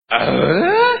Keep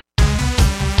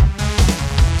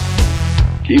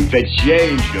the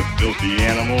change, you filthy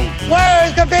animal.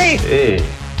 Where's the beef? Hey,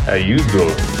 how you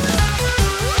doing?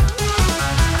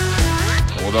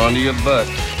 Hold on to your butt.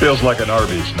 Feels like an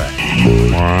Arby's snack.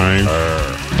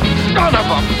 Son of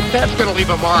a... That's gonna leave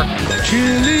a mark.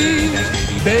 Chili,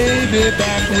 baby,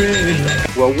 back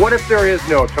red. Well, what if there is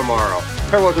no tomorrow?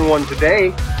 There wasn't one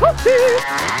today.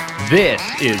 This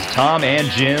is Tom and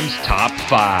Jim's Top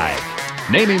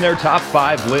 5, naming their top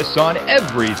 5 lists on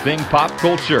everything pop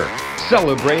culture,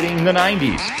 celebrating the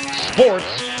 90s,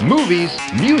 sports, movies,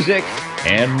 music,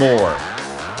 and more.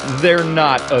 They're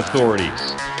not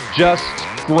authorities, just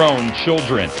grown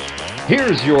children.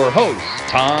 Here's your hosts,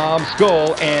 Tom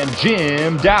Skull and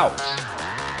Jim Doubt.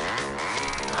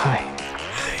 Hi.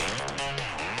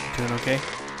 Doing okay?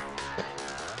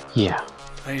 Yeah.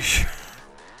 Are you sure?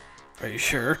 Are you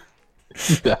sure?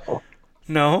 No.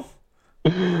 No?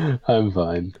 I'm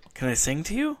fine. Can I sing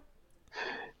to you?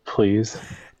 Please.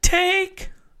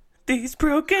 Take these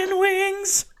broken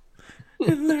wings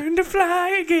and learn to fly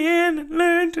again and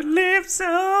learn to live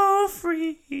so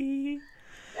free.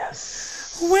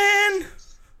 Yes. When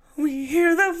we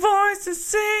hear the voices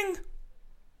sing,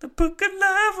 the book of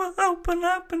love will open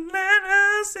up and let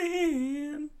us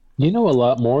in. You know a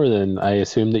lot more than I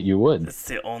assumed that you would. That's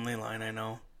the only line I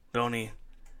know.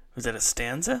 Was that a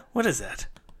stanza? What is that?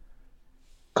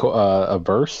 A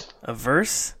verse? A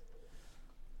verse?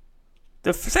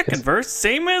 The second verse,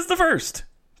 same as the first.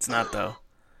 It's not though.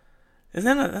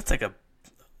 Isn't that that's like a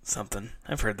something?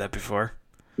 I've heard that before.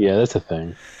 Yeah, that's a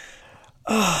thing.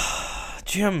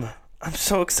 Jim, I'm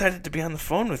so excited to be on the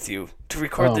phone with you to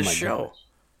record this show. Goodness.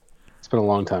 It's been a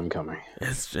long time coming.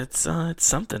 It's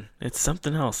something. It's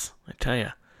something else. I tell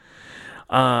you.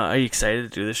 Are you excited to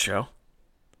do this show?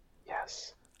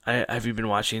 Yes. Have you been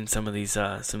watching some of these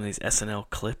SNL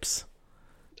clips?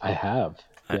 I have.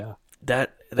 Yeah.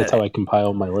 That's how I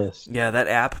compile my list. Yeah, that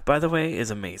app, by the way,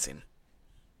 is amazing.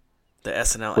 The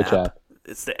SNL Which app?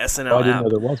 It's the SNL I app. didn't know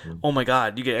there was one. Oh my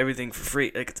God, you get everything for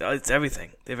free. Like it's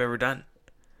everything they've ever done.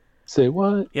 Say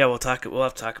what? Yeah, we'll have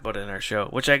to talk about it in our show,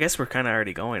 which I guess we're kind of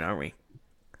already going, aren't we?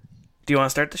 Do you want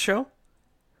to start the show?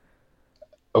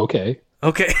 Okay.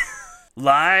 Okay.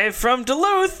 Live from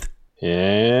Duluth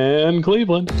and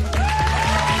Cleveland.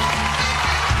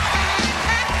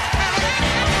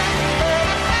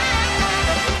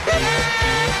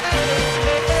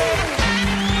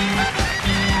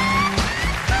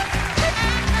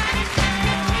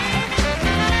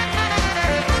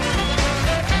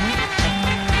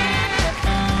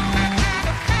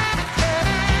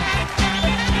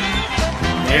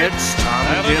 It's Tom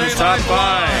and Jim's Top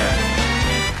 5.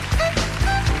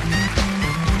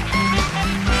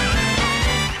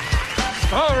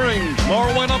 Starring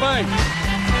Morwenna Bank,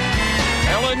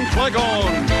 Ellen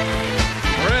Clegon,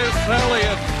 Chris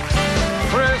Elliott,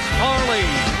 Chris Farley,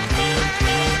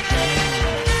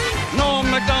 Norm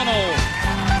MacDonald,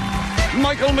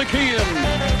 Michael McKeon,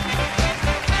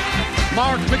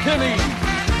 Mark McKinney,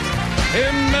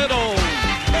 Tim Meadows,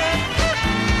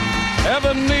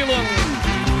 Evan Nealon,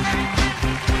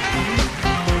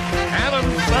 Adam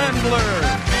Sandler,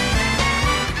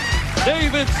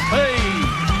 David Spade,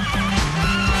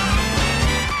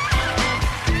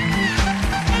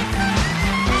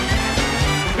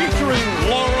 featuring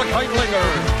Laura Keitlinger,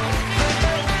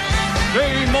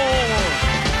 Jay Moore,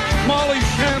 Molly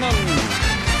Shannon,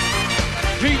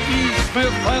 G.E.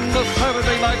 Smith and the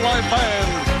Saturday Night Live Band,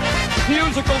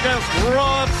 musical guest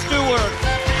Rod Stewart,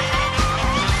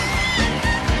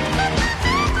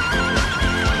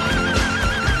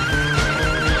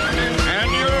 and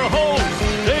your host,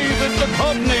 David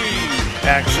Duchovny.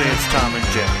 Actually, it's Tom and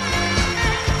Jim.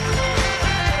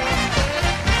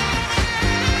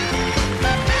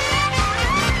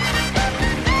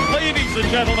 Ladies and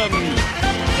gentlemen,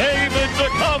 David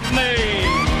Duchovny.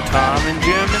 Tom and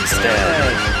Jim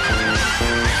instead.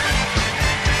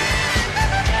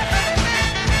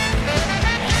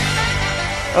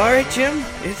 All right, Jim.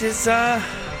 It is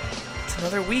it's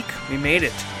another week. We made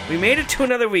it. We made it to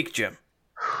another week, Jim.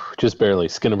 Just barely.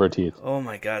 Skin of our teeth. Oh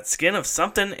my God, skin of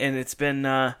something, and it's been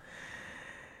a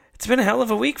hell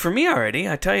of a week for me already.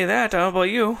 I tell you that. How about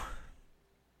you?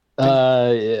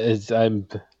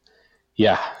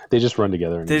 Yeah, they just run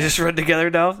together. They just run together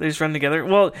now? They just run together?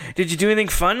 Well, did you do anything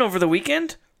fun over the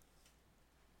weekend?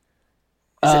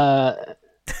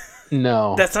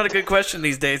 No. That's not a good question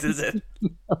these days, is it?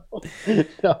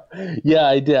 No. Yeah,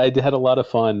 I did. I had a lot of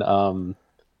fun.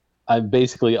 I'm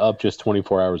basically up just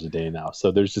 24 hours a day now,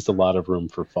 so there's just a lot of room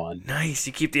for fun. Nice.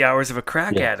 You keep the hours of a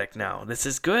crack addict now. This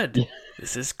is good.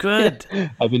 This is good.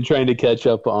 I've been trying to catch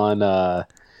up on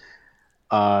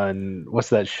on what's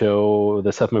that show?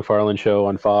 The Seth MacFarlane show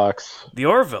on Fox. The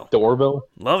Orville. The Orville.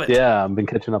 Love it. Yeah, I've been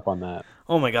catching up on that.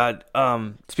 Oh my God.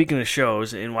 Speaking of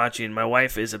shows and watching, my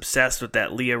wife is obsessed with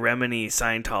that Leah Remini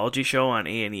Scientology show on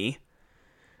A&E.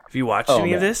 Have you watched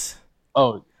any of this?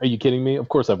 Oh, are you kidding me? Of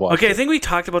course I've watched it. Okay, I think we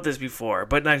talked about this before,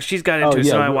 but like, she's got into it,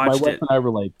 so I watched my wife it. and I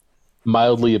were like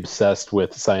mildly obsessed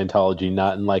with Scientology,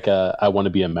 not in like a I want to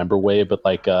be a member way, but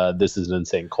like this is an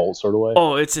insane cult sort of way.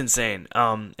 Oh, it's insane.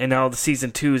 And now the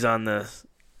season 2's on the,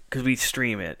 because we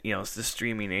stream it, you know, it's the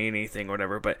streaming A&E thing or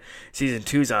whatever, but season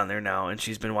 2's on there now, and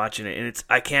she's been watching it, and it's,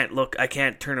 I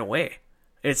can't turn away.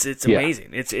 It's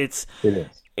amazing. It is.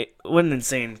 What an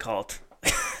insane cult.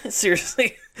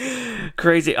 Seriously.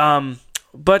 Crazy.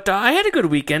 But I had a good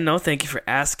weekend. No, thank you for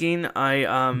asking.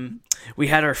 We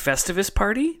had our Festivus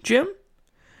party, Jim.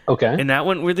 Okay. And that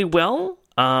went really well.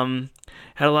 Had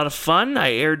a lot of fun.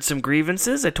 I aired some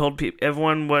grievances. I told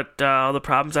everyone what all the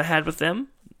problems I had with them.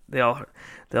 They all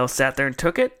sat there and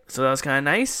took it. So that was kind of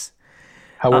nice.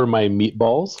 How were my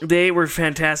meatballs? They were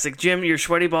fantastic. Jim, your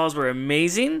sweaty balls were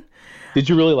amazing. Did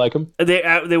you really like them?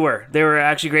 They were. They were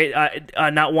actually great.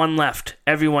 Not one left.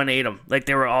 Everyone ate them. Like,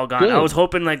 they were all gone. Good. I was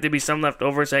hoping like there'd be some left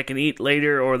over so I can eat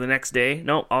later or the next day.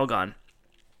 Nope, all gone.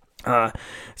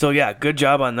 So yeah, good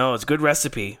job on those. Good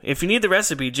recipe. If you need the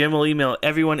recipe, Jim will email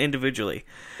everyone individually.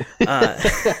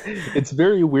 It's a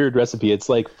very weird recipe. It's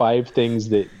like 5 things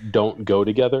that don't go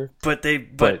together. But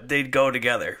they'd go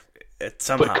together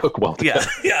somehow. But cook well together.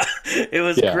 Yeah. It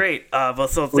was great. But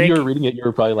so when you were reading it, you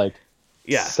were probably like,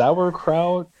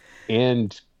 sauerkraut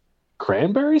and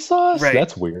cranberry sauce? Right.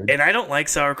 That's weird. And I don't like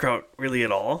sauerkraut really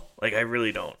at all. Like, I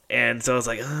really don't. And so I was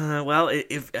like, well,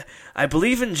 if I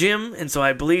believe in Jim, and so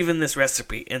I believe in this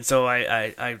recipe. And so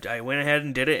I went ahead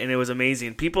and did it, and it was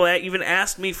amazing. People even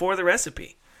asked me for the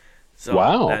recipe. So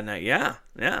wow. That night, yeah.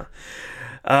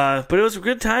 But it was a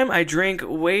good time. I drank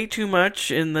way too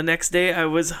much, and the next day I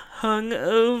was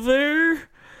hungover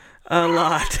a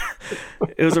lot.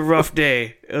 It was a rough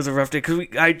day. Because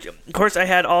of course, I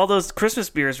had all those Christmas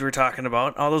beers we were talking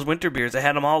about, all those winter beers. I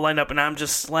had them all lined up, and I'm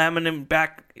just slamming them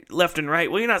back left and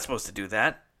right. Well, you're not supposed to do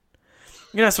that.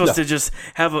 You're not supposed to just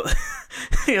have a,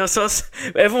 so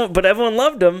everyone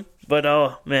loved them. But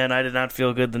oh man, I did not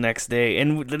feel good the next day.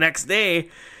 And the next day,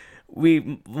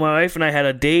 my wife and I had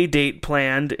a day date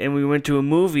planned, and we went to a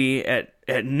movie at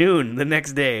noon the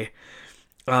next day.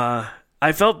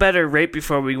 I felt better right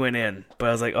before we went in, but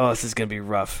I was like, oh, this is going to be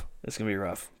rough.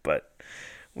 But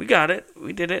we got it.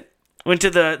 We did it. Went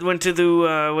to the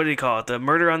what do you call it? The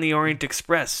Murder on the Orient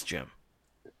Express, Jim.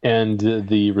 And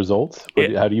the results?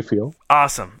 How do you feel?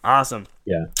 Awesome.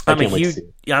 Yeah.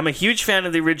 I'm a huge fan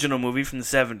of the original movie from the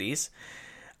 70s,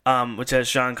 which has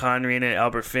Sean Connery in it,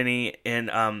 Albert Finney,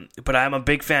 but I'm a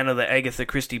big fan of the Agatha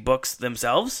Christie books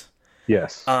themselves.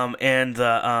 Yes. And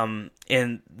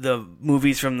the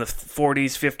movies from the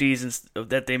 40s, 50s, and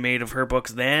that they made of her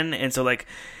books then, and so like,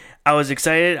 I was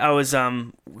excited. I was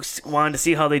wanted to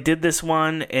see how they did this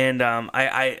one, and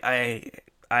I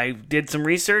did some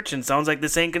research, and sounds like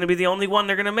this ain't going to be the only one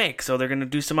they're going to make, so they're going to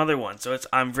do some other ones. So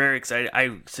I'm very excited.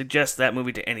 I suggest that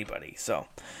movie to anybody. So,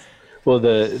 well,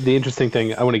 the interesting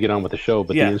thing, I want to get on with the show,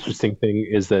 but the interesting thing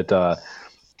is that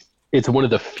it's one of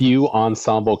the few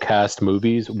ensemble cast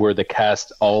movies where the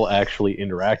cast all actually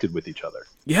interacted with each other.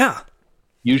 Yeah.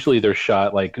 Usually they're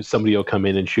shot like somebody will come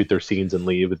in and shoot their scenes and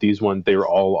leave, but these ones, they were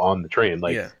all on the train.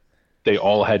 Like they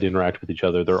all had to interact with each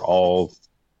other. They're all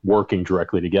working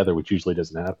directly together, which usually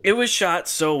doesn't happen. It was shot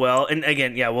so well, and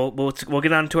again, we'll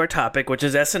get on to our topic, which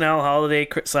is SNL holiday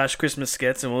 / Christmas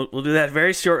skits, and we'll do that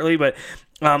very shortly. But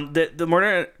the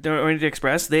Murder on the Orient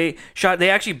Express, they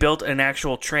actually built an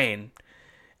actual train.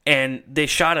 And they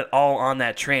shot it all on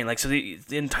that train, like, so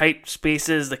in tight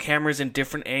spaces, the cameras in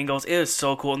different angles. It was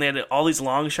so cool, and they had all these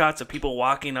long shots of people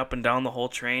walking up and down the whole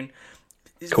train.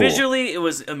 Cool. Visually, it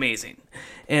was amazing,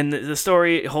 and the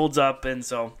story holds up, and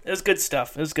so it was good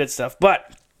stuff.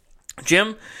 But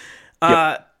Jim,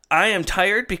 I am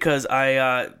tired because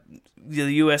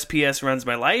the USPS runs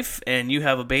my life, and you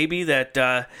have a baby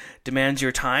that demands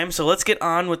your time. So let's get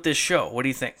on with this show. What do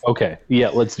you think? Okay. Yeah,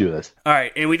 let's do this. All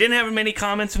right. And we didn't have many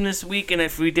comments from this week, and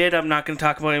if we did, I'm not going to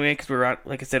talk about it because we're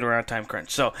on time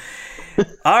crunch. So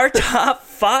our top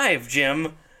 5,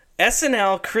 Jim,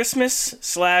 SNL Christmas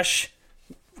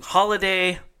 /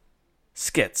 holiday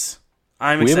skits.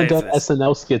 I'm excited. We haven't done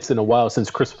SNL skits in a while since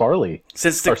Chris Farley.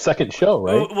 Since our second show,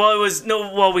 right?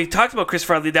 Well, we talked about Chris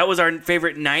Farley. That was our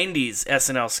favorite 90s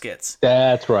SNL skits.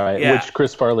 That's right. Yeah. Which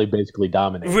Chris Farley basically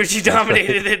dominated. Which he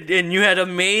dominated, right. And you had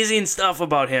amazing stuff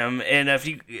about him. And if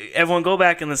everyone go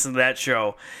back and listen to that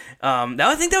show.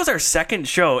 I think that was our second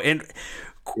show. And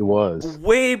it was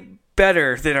way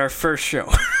better than our first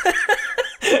show.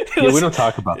 We don't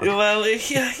talk about it. Well,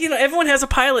 yeah, everyone has a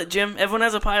pilot, Jim. Everyone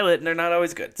has a pilot, and they're not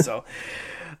always good. So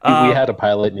we had a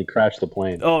pilot, and he crashed the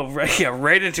plane. Oh, right, yeah,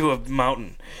 right into a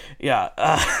mountain. Yeah.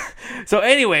 So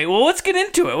anyway, well, let's get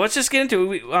into it. Let's just get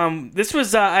into it. This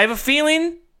was. I have a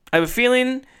feeling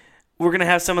we're gonna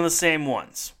have some of the same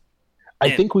ones.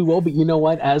 I think we will, but you know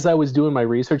what? As I was doing my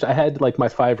research, I had like my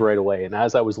 5 right away, and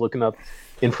as I was looking up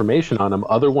information on them,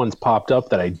 other ones popped up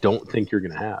that I don't think you're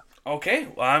gonna have. Okay,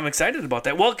 well, I'm excited about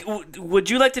that. Well, would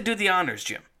you like to do the honors,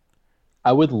 Jim?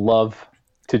 I would love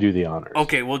to do the honors.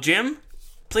 Okay, well, Jim,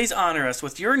 please honor us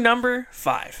with your number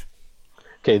 5.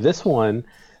 Okay, this one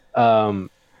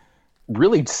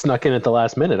really snuck in at the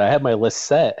last minute. I had my list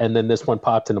set, and then this one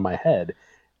popped into my head.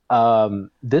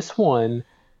 This one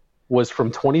was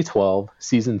from 2012,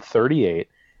 season 38,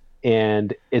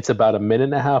 and it's about 1.5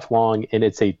 minutes long, and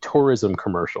it's a tourism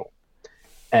commercial.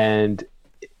 And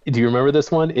do you remember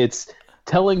this one? It's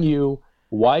telling you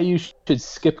why you should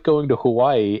skip going to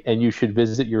Hawaii and you should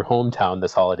visit your hometown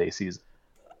this holiday season.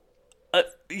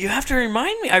 You have to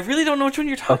remind me. I really don't know which one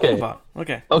you're talking about.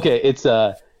 Okay. Okay, it's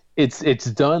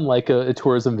done like a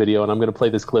tourism video, and I'm going to play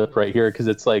this clip right here because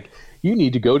it's like, you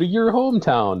need to go to your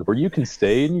hometown where you can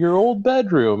stay in your old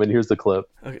bedroom, and here's the clip.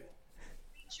 Okay.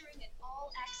 Featuring an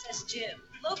all-access gym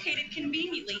located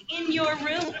conveniently in your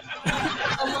room,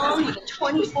 along with a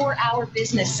 24-hour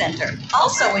business center,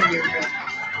 also in your room.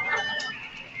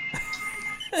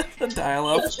 The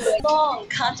dial-up. Enjoy a long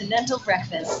continental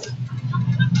breakfast.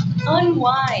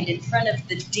 Unwind in front of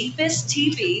the deepest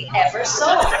TV ever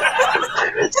sold.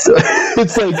 So,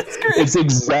 it's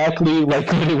exactly like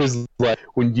when it was like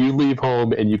when you leave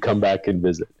home and you come back and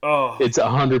visit. Oh, it's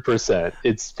 100%.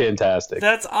 It's fantastic.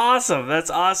 That's awesome.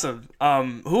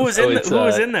 Who was in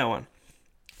that one?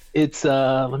 It's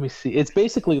let me see. It's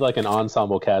basically like an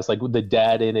ensemble cast. Like the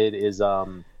dad in it is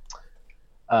oh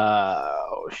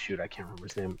shoot, I can't remember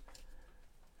his name.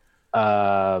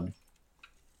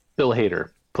 Bill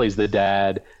Hader plays the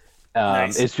dad.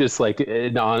 Nice. It's just like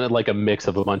a mix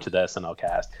of a bunch of the SNL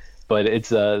cast. But it's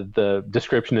the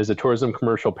description is a tourism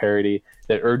commercial parody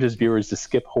that urges viewers to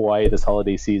skip Hawaii this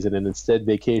holiday season and instead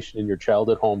vacation in your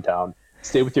childhood hometown,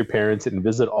 stay with your parents, and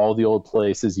visit all the old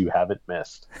places you haven't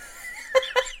missed.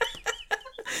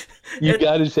 You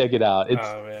got to check it out.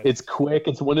 It's quick.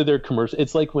 It's one of their commercials.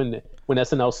 It's like when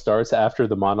SNL starts after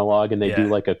the monologue and they do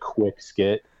like a quick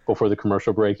skit before the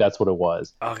commercial break. That's what it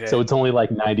was. Okay. So it's only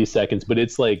like 90 seconds, but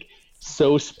it's like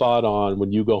so spot on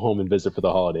when you go home and visit for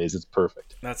the holidays. It's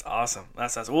perfect. That's awesome.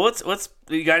 Well, let's.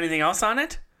 You got anything else on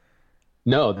it?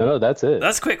 No, that's it.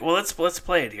 That's quick. Well, let's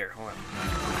play it here. Hold on.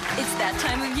 It's that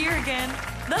time of year again,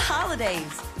 the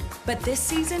holidays. But this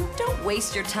season, don't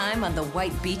waste your time on the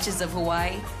white beaches of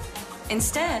Hawaii.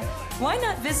 Instead, why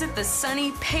not visit the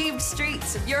sunny, paved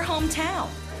streets of your hometown?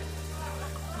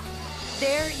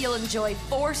 There, you'll enjoy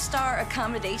 4-star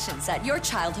accommodations at your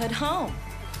childhood home.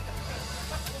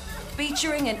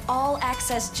 Featuring an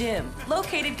all-access gym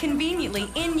located conveniently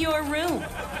in your room,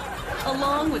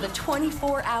 along with a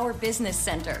 24-hour business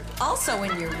center, also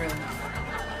in your room.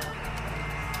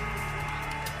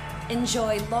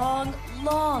 Enjoy long,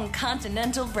 long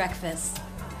continental breakfasts.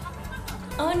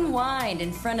 Unwind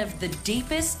in front of the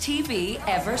deepest TV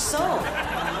ever sold.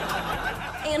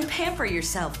 And pamper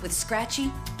yourself with scratchy,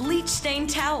 bleach-stained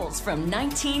towels from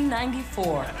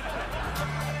 1994.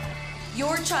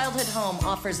 Your childhood home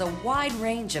offers a wide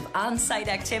range of on-site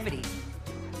activities.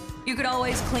 You could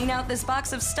always clean out this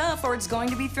box of stuff or it's going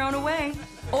to be thrown away.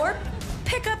 Or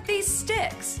pick up these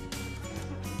sticks.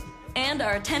 And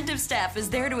our attentive staff is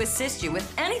there to assist you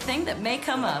with anything that may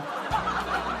come up.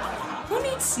 Who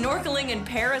needs snorkeling and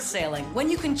parasailing when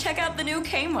you can check out the new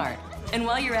Kmart? And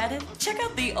while you're at it, check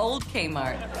out the old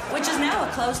Kmart, which is now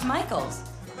a closed Michael's.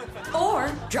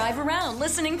 Or drive around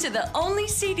listening to the only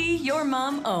CD your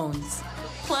mom owns.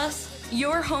 Plus,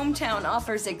 your hometown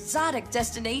offers exotic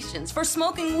destinations for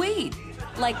smoking weed,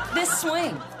 like this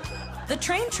swing, the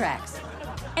train tracks,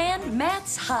 and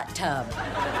Matt's hot tub.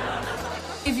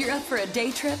 If you're up for a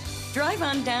day trip, drive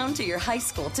on down to your high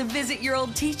school to visit your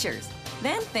old teachers.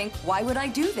 Then think, why would I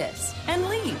do this? And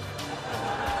leave.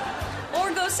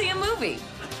 Or go see a movie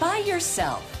by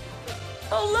yourself.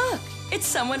 Oh, look, it's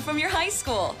someone from your high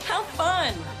school. How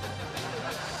fun.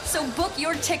 So book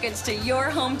your tickets to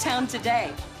your hometown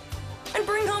today. And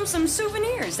bring home some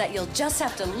souvenirs that you'll just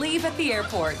have to leave at the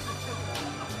airport.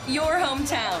 Your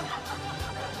hometown.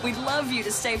 We'd love you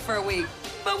to stay for a week,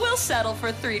 but we'll settle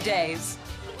for 3 days.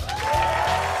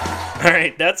 All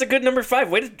right, that's a good number 5.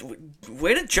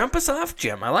 Way to jump us off,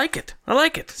 Jim. I like it.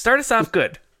 Start us off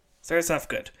good.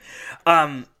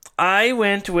 I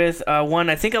went with one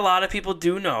I think a lot of people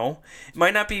do know. It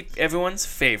might not be everyone's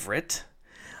favorite.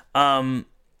 And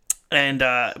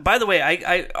by the way,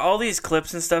 I all these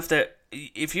clips and stuff that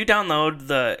if you download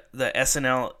the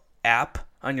SNL app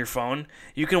on your phone,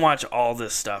 you can watch all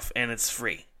this stuff, and it's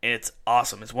free. It's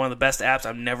awesome. It's one of the best apps.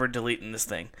 I'm never deleting this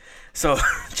thing. So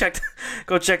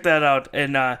go check that out.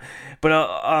 And my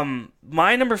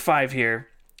number 5 here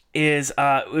is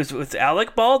was with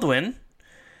Alec Baldwin,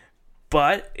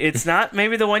 but it's not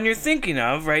maybe the one you're thinking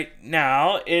of right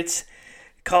now. It's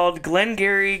called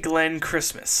Glengarry Glen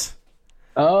Christmas.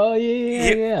 Oh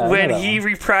yeah. When he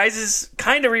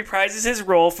kind of reprises his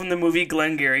role from the movie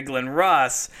Glengarry Glen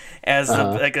Ross as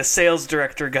like a sales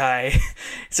director guy.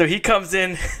 So he comes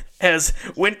in as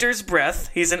Winter's Breath.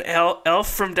 He's an elf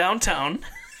from downtown.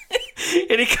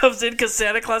 And he comes in because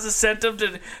Santa Claus has sent him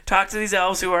to talk to these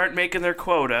elves who aren't making their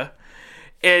quota.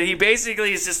 And he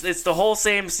basically it's the whole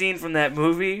same scene from that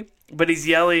movie, but he's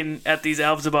yelling at these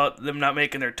elves about them not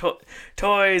making their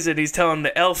toys, and he's telling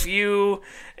the elf you,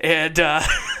 and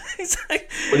he's like...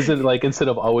 What is it like, instead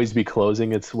of always be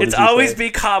closing, it's always be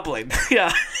cobbling.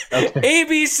 Yeah. Okay.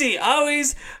 ABC,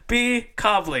 always be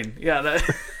cobbling. Yeah, that...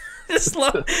 Just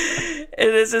love, and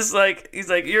it's just like he's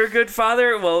like, "You're a good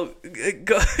father. Well,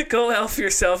 go elf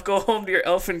yourself. Go home to your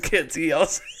elfin kids." He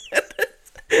yells.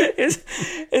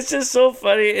 It's just so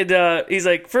funny. And he's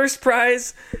like, first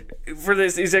prize for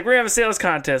this. He's like, we're gonna have a sales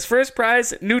contest. First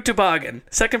prize, new toboggan.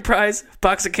 Second prize,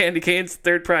 box of candy canes.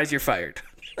 Third prize, you're fired.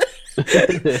 And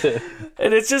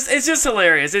it's just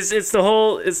hilarious. It's the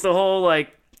whole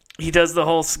like. He does the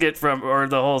whole skit the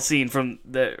whole scene from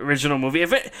the original movie.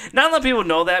 Not a lot of people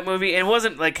know that movie. It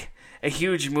wasn't like a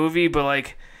huge movie, but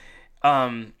like,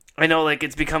 I know like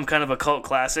it's become kind of a cult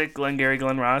classic, Glengarry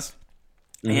Glen Ross.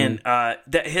 Mm-hmm.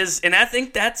 And I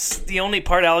think that's the only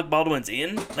part Alec Baldwin's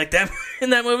in, like that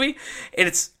in that movie, and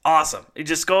it's awesome. You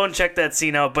just go and check that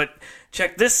scene out, but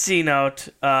check this scene out.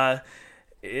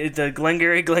 The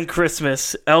Glengarry Glen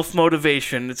Christmas, Elf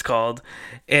Motivation, it's called.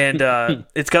 And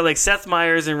it's got like Seth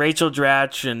Meyers and Rachel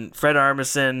Dratch and Fred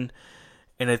Armisen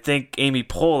and I think Amy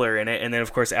Poehler in it. And then,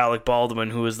 of course, Alec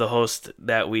Baldwin, who was the host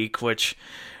that week, which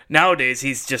nowadays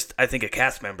he's just, I think, a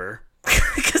cast member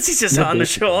because he's just on the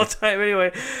show all the time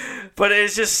anyway. But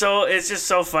it's just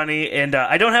so funny. And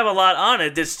I don't have a lot on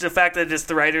it. It's the fact that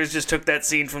the writers just took that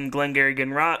scene from Glengarry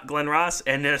Glen Ross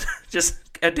and just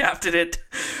adapted it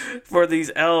for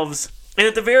these elves. And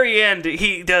at the very end,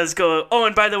 he does go, oh,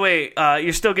 and by the way,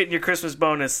 you're still getting your Christmas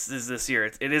bonuses this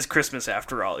year. It is Christmas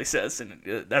after all, he says,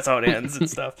 and that's how it ends and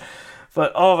stuff.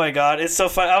 But, oh my God, it's so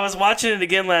fun. I was watching it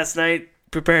again last night,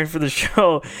 preparing for the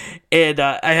show, and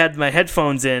I had my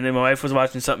headphones in, and my wife was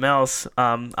watching something else.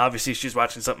 Obviously, she was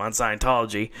watching something on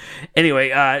Scientology.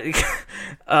 Anyway, and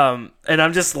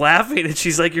I'm just laughing, and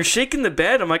she's like, "You're shaking the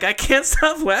bed." I'm like, "I can't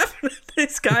stop laughing at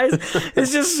these guys.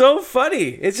 It's just so funny.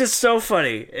 It's just so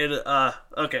funny." And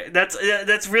okay,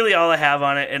 that's really all I have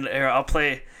on it. And here, I'm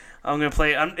gonna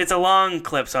play. It's a long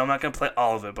clip, so I'm not gonna play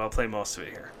all of it, but I'll play most of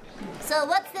it here. So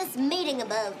what's this meeting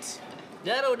about?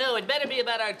 I don't know. It better be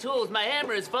about our tools. My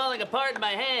hammer is falling apart in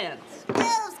my hands.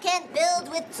 Elves can't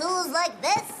build with tools like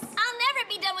this. I'll never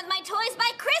be done with my toys by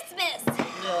Christmas.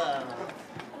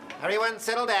 Everyone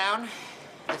settle down.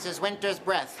 This is Winter's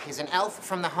Breath. He's an elf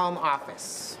from the home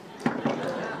office.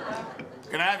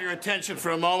 Can I have your attention for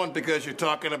a moment because you're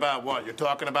talking about what? You're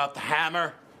talking about the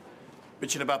hammer?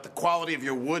 Bitching about the quality of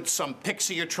your wood, some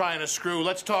pixie you're trying to screw.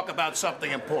 Let's talk about something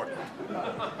important.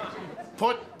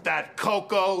 Put that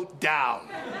cocoa down.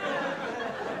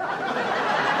 What?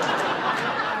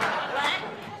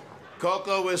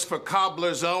 Cocoa is for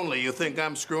cobblers only. You think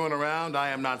I'm screwing around? I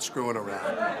am not screwing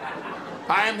around.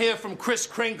 I am here from Kris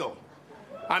Kringle.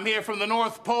 I'm here from the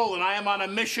North Pole, and I am on a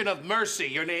mission of mercy.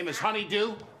 Your name is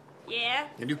Honeydew? Yeah?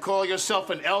 And you call yourself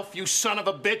an elf, you son of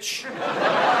a bitch?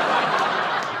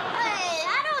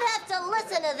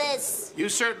 Listen to this. You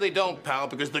certainly don't, pal,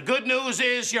 because the good news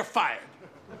is you're fired.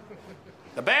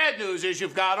 The bad news is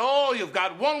you've got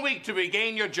 1 week to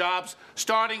regain your jobs,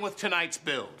 starting with tonight's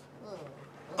build.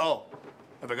 Oh,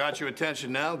 have I got your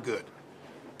attention now? Good.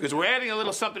 Because we're adding a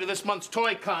little something to this month's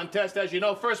toy contest. As you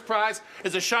know, first prize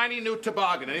is a shiny new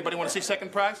toboggan. Anybody want to see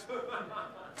second prize?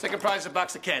 Second prize is a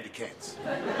box of candy canes.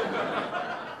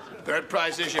 Third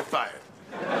prize is you're fired.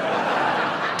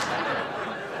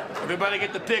 Everybody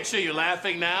get the picture? You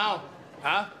laughing now?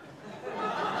 Huh?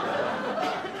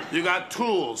 You got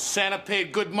tools. Santa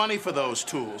paid good money for those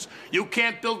tools. You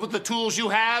can't build with the tools you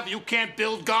have. You can't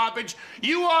build garbage.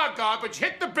 You are garbage.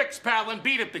 Hit the bricks, pal, and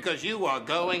beat it because you are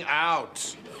going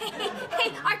out.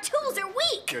 Hey, our tools are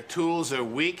weak. Your tools are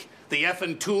weak? The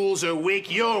effing tools are weak,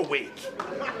 you're weak.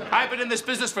 I've been in this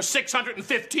business for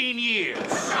 615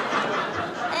 years.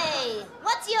 Hey,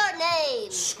 what's your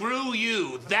name? Screw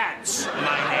you, that's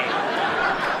my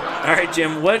name. All right,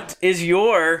 Jim, what is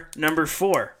your number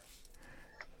 4?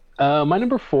 My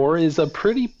number 4 is a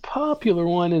pretty popular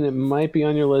one, and it might be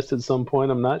on your list at some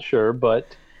point. I'm not sure,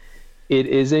 but it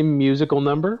is a musical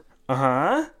number.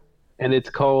 Uh-huh. And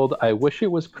it's called I Wish It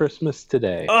Was Christmas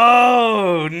Today.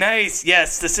 Oh, nice.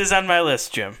 Yes, this is on my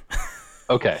list, Jim.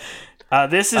 Okay.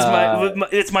 This is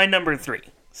it's my number 3.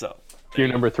 So your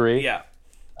number 3? Yeah.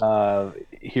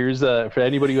 Here's for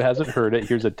anybody who hasn't heard it,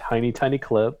 here's a tiny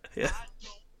clip. Yeah.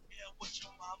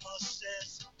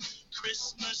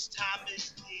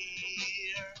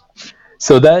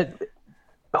 So that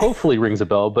hopefully rings a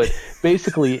bell, but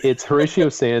basically it's Horatio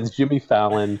Sands, Jimmy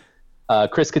Fallon,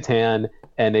 Chris Kattan,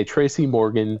 and a Tracy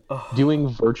Morgan doing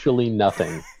virtually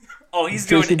nothing. Oh, he's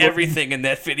doing everything in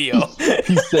that video.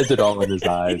 He says it all in his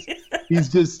eyes. He's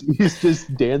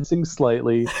just dancing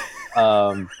slightly.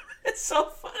 It's so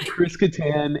funny. Chris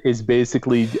Kattan is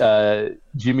basically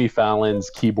Jimmy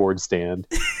Fallon's keyboard stand.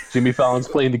 Jimmy Fallon's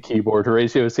playing the keyboard.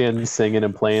 Horatio Sands singing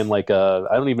and playing like I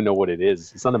don't even know what it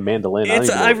is. It's not a mandolin.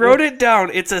 I wrote it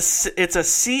down. It's a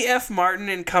C.F. Martin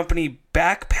and Company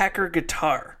backpacker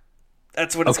guitar.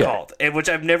 That's what it's called, and which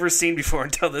I've never seen before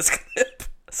until this clip.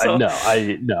 So,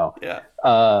 I know. Yeah.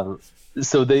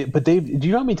 So do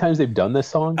you know how many times they've done this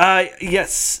song?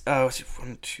 Yes. 1,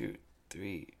 2,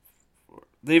 3, 4.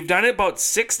 They've done it about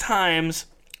 6 times.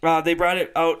 They brought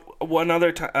it out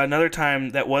another time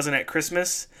that wasn't at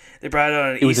Christmas. They brought it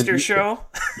on an Easter show.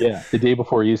 Yeah, the day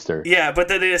before Easter. Yeah, but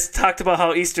then they just talked about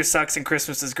how Easter sucks and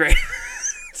Christmas is great.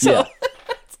 So,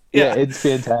 yeah, it's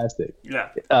fantastic. Yeah.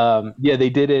 They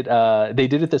did it. They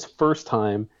did it this first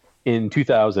time in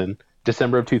 2000,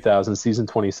 December of 2000, season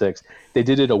 26. They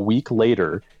did it a week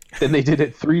later. Then they did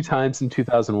it 3 times in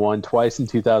 2001, twice in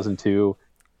 2002,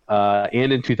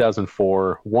 and in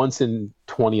 2004, once in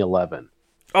 2011.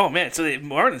 Oh man, so they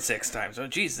more than 6 times. Oh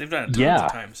geez, they've done it tons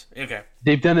of times. Okay.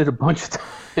 They've done it a bunch of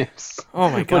times. Oh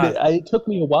my god. But it took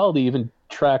me a while to even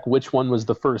track which one was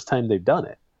the first time they've done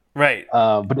it. Right.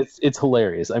 But it's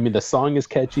hilarious. I mean, the song is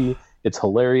catchy. It's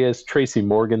hilarious. Tracy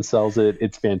Morgan sells it.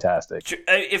 It's fantastic.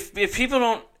 If people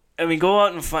don't, go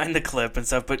out and find the clip and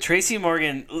stuff. But Tracy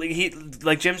Morgan, he,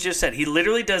 like Jim just said, he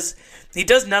does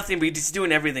nothing, but he's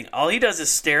doing everything. All he does is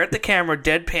stare at the camera,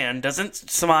 deadpan, doesn't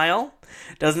smile,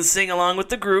 doesn't sing along with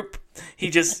the group. He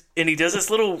does this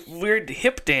little weird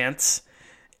hip dance.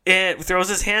 And throws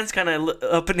his hands kind of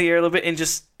up in the air a little bit,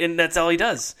 and that's all he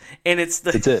does. And it's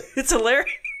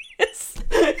hilarious.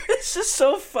 It's just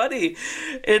so funny.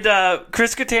 And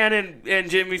Chris Kattan and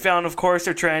Jimmy Fallon, of course,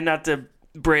 are trying not to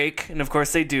break, and of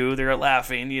course they do. They're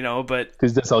laughing, but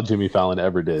because that's all Jimmy Fallon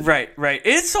ever did. Right.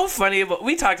 It's so funny. But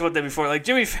we talked about that before. Like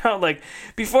Jimmy Fallon, like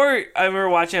before I remember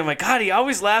watching him, like God, he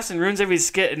always laughs and ruins every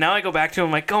skit. And now I go back to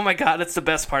him, like, oh my God, that's the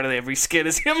best part of every skit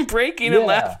is him breaking and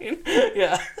laughing.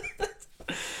 Yeah.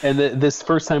 And this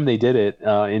first time they did it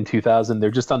in 2000, they're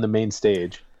just on the main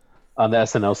stage, on the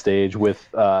SNL stage with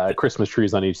Christmas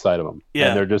trees on each side of them. Yeah.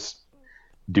 And they're just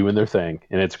doing their thing,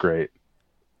 and it's great.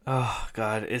 Oh,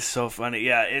 God, it's so funny.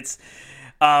 Yeah, it's...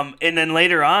 and then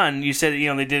later on, you said,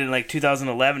 they did it in, like,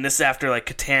 2011. This is after, like,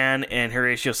 Kattan and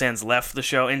Horatio Sands left the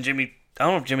show. And I don't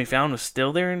know if Jimmy Fallon was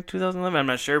still there in 2011. I'm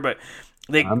not sure, but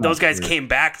those guys came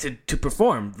back to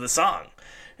perform the song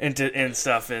and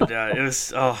stuff. And it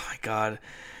was... Oh, my God.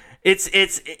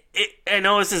 I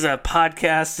know this is a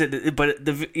podcast,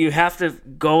 but you have to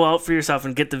go out for yourself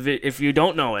and get if you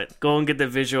don't know it, go and get the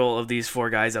visual of these 4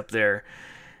 guys up there.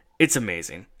 It's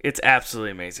amazing. It's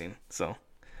absolutely amazing. So,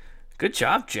 good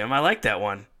job, Jim. I like that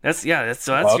one. That's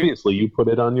obviously you put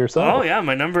it on yourself. Oh yeah, it's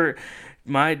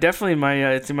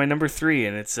in my number 3,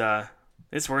 and it's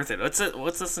worth it. Let's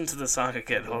listen to the song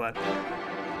again. Hold on.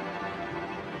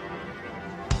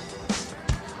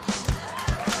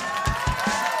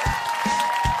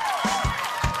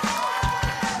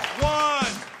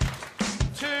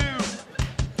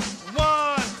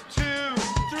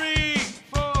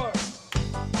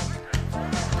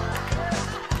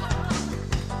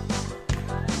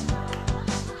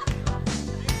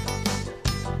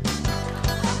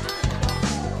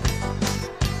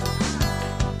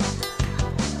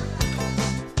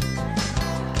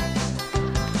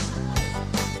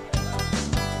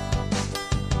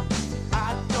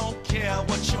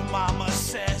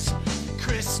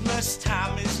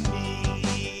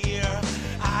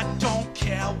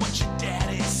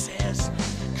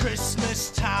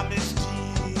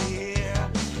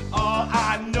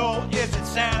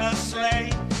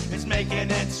 Making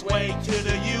its way to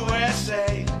the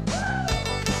USA.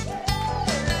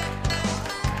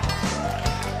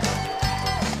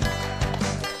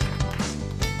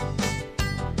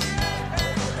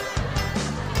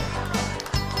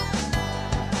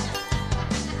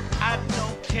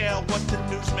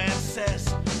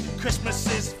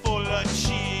 Christmas is full of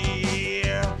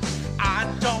cheer. I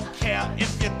don't care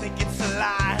if you think it's a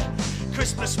lie.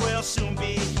 Christmas will soon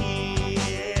be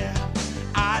here.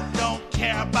 I don't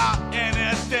care about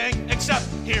anything except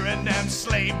hearing them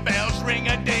sleigh bells ring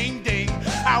a ding ding.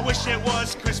 I wish it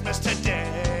was Christmas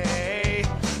today.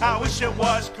 I wish it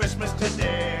was Christmas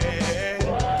today.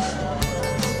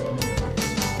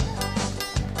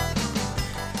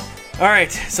 All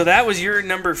right, so that was your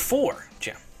number 4,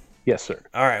 Jim. Yes, sir.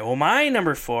 All right, well, my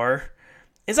number 4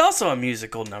 is also a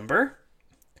musical number,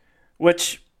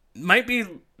 which might be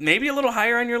maybe a little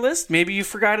higher on your list. Maybe you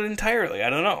forgot it entirely.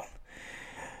 I don't know.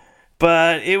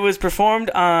 But it was performed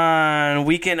on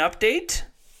Weekend Update,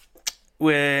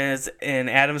 and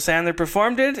Adam Sandler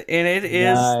performed it, and it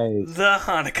is the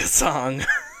Hanukkah song.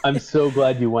 I'm so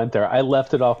glad you went there. I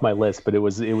left it off my list, but it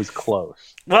was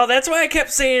close. Well, that's why I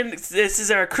kept saying this is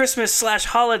our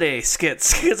Christmas/holiday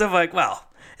skits, because I'm like, well,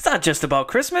 it's not just about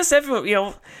Christmas.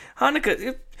 Everyone,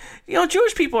 Hanukkah,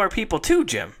 Jewish people are people too,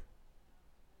 Jim.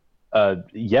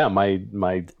 Yeah, my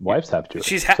wife's half Jewish.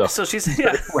 She's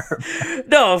yeah.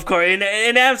 No, of course. And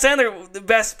Adam Sandler, the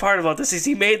best part about this is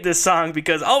he made this song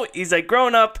because he's like,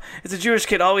 growing up as a Jewish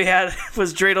kid, all we had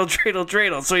was dreidel, dreidel,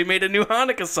 dreidel. So he made a new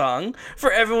Hanukkah song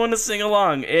for everyone to sing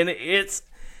along, and it's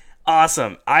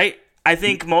awesome. I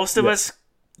think most of us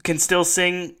can still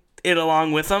sing it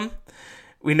along with him.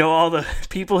 We know all the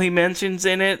people he mentions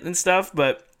in it and stuff,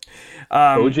 but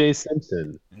O.J.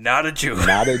 Simpson, not a Jew,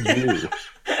 not a Jew.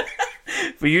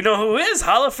 But you know who is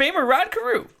Hall of Famer Rod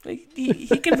Carew. He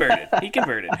converted. He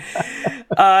converted.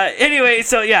 Anyway,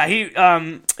 so yeah, he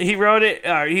wrote it.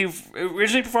 He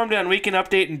originally performed it on Weekend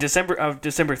Update in December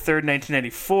 3rd,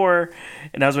 1994,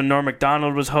 and that was when Norm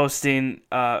Macdonald was hosting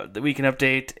the Weekend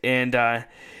Update. And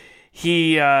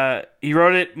he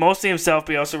wrote it mostly himself,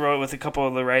 but he also wrote it with a couple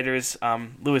of the writers,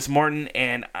 Lewis Morton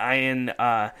and Ian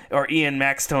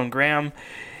Maxtone Graham.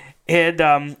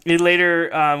 And he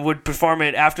later would perform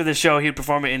it after the show. He would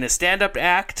perform it in a stand-up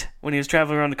act when he was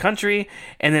traveling around the country,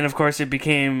 and then of course it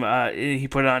became he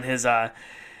put it on his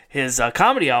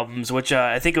comedy albums, which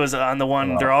I think it was on the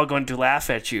one They're All Going to Laugh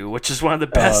at You, which is one of the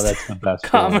best. Oh, that's the best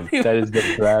comedy one. That is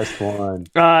the best one.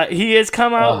 He has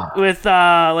come out with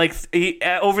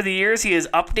over the years he has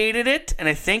updated it, and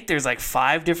I think there's like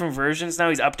 5 different versions now.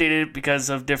 He's updated it because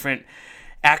of different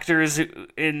actors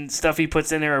and stuff he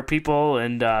puts in there, or people,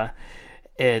 and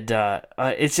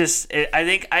it's just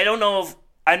I don't know if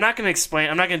I'm not going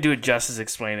to do it justice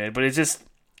explaining it, but it's just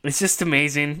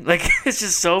amazing. Like, it's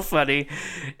just so funny,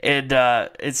 and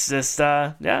it's just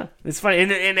it's funny.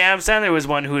 And Adam Sandler was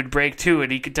one who would break too,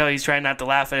 and he could tell he's trying not to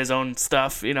laugh at his own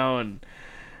stuff, and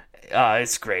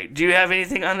it's great. Do you have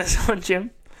anything on this one,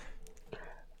 Jim?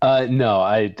 No,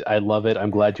 I love it. I'm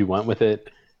glad you went with it.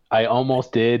 I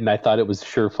almost did, and I thought it was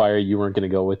surefire you weren't going to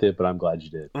go with it, but I'm glad you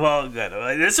did. Well, good.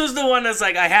 This was the one that's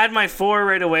like, I had my 4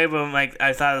 right away, but I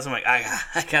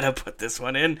got to put this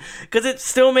one in, because it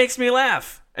still makes me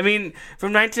laugh. I mean,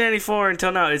 from 1994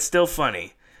 until now, it's still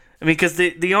funny. I mean, because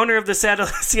the owner of the Seattle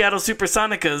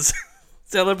Supersonicas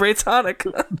celebrates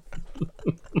Hanukkah.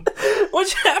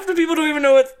 Which half the people don't even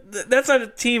know that's not a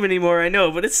team anymore, I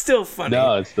know, but it's still funny.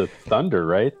 No, it's the Thunder,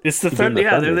 right? It's the Thunder,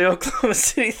 yeah, they're the Oklahoma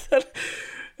City Thunder.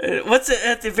 What's it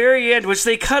at the very end, which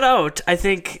they cut out, I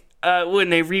think, when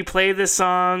they replay this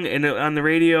song and on the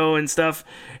radio and stuff,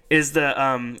 is the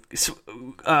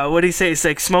what do you say? It's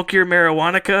like smoke your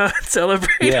marijuana, celebrate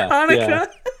Hanukkah.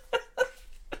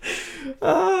 Yeah.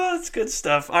 Oh, that's good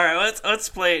stuff. All right, let's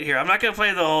play it here. I'm not gonna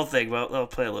play the whole thing, but I'll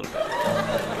play a little bit.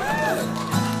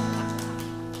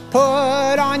 Put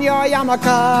on your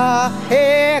yarmulke,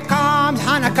 here comes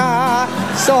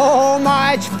Hanukkah. So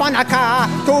much funaka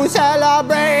to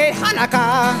celebrate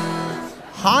Hanukkah.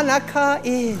 Hanukkah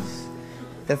is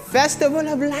the festival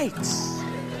of lights.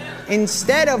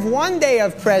 Instead of one day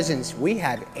of presents, we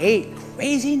have 8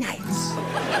 crazy nights.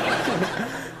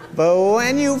 But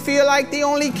when you feel like the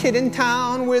only kid in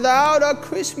town without a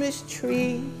Christmas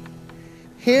tree,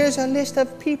 here's a list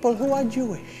of people who are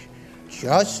Jewish,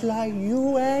 just like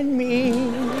you and me.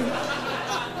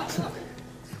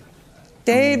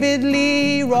 David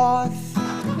Lee Roth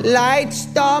lights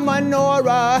the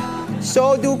menorah.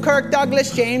 So do Kirk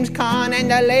Douglas, James Caan, and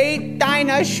the late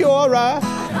Dinah Shore.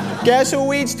 Guess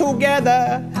who eats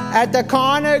together at the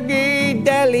Carnegie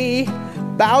Deli?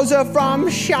 Bowser from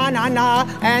Shanana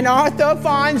and Arthur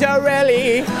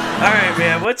Fonzarelli. All right,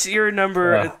 man. What's your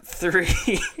number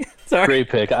 3? Sorry. Great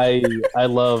pick. I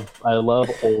love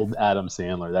old Adam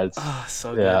Sandler. That's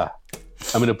so good. Yeah.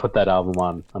 I'm gonna put that album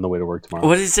on the way to work tomorrow.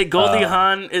 What did he say? Goldie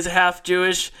Hawn is half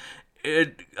Jewish.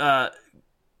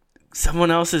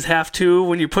 someone else's half too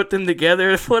when you put them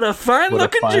together. What a fine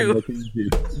looking Jew.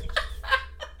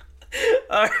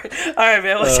 All right,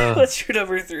 man. What's your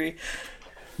number 3?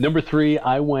 Number 3,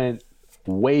 I went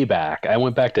way back. I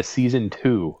went back to season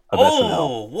 2 of SNL.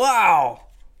 Oh, wow.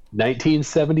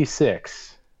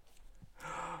 1976.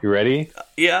 You ready?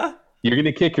 Yeah. You're going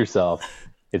to kick yourself.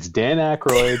 It's Dan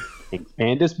Aykroyd and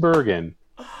Candice Bergen.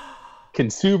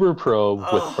 Consumer Probe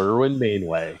with Irwin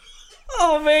Mainway.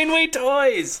 Oh, Mainway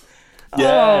Toys.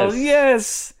 Yes. Oh,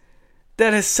 yes.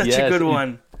 That is such a good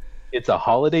one. It's a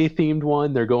holiday-themed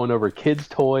one. They're going over kids'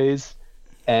 toys.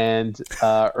 And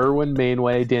Irwin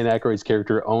Mainway, Dan Aykroyd's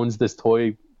character, owns this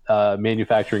toy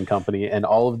manufacturing company. And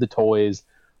all of the toys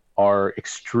are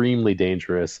extremely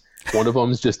dangerous. One of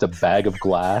them is just a bag of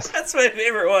glass. That's my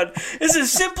favorite one. This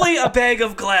is simply a bag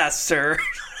of glass, sir.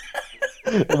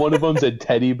 One of them's a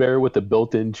teddy bear with a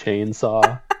built-in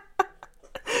chainsaw.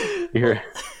 Here,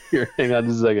 hang on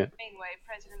just a second. Mainway,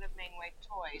 president of Mainway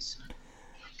Toys.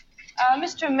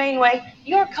 Mr. Mainway,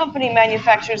 your company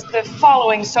manufactures the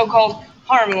following so-called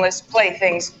harmless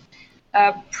playthings.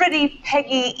 Pretty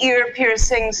Peggy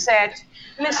ear-piercing set,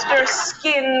 Mr.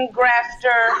 Skin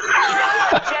Grafter,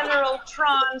 General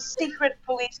Tron Secret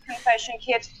Police Confession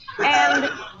Kit, and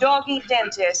Doggy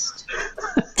Dentist.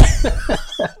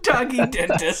 Doggy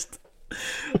Dentist.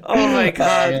 Oh my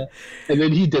God. And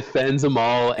then he defends them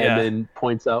all and then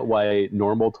points out why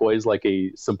normal toys like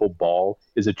a simple ball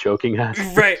is a choking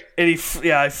hazard. Right. And he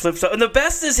flips up. And the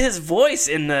best is his voice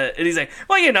and he's like,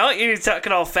 well, he's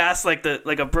talking all fast like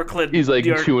a Brooklyn. He's like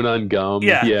chewing on gum.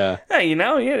 Yeah. Hey,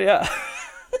 yeah.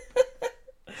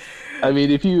 I mean,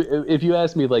 if you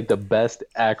ask me like the best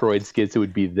Aykroyd skits, it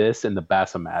would be this and the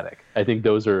Bassomatic. I think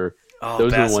those are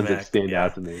the ones that stand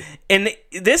out to me. And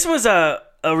this was a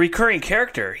recurring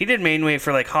character. He did Mainway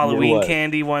for like Halloween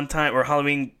candy one time, or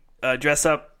Halloween dress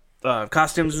up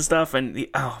costumes and stuff. And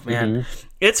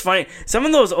it's funny. Some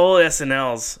of those old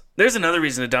SNLs. There's another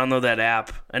reason to download that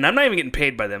app, and I'm not even getting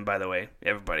paid by them, by the way,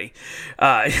 everybody.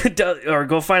 Or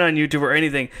go find on YouTube or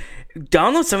anything.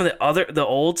 Download some of the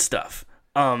old stuff.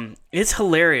 It's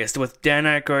hilarious with Dan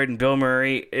Aykroyd and Bill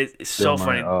Murray. It's so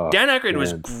funny. Dan Aykroyd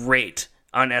was great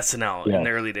on SNL in the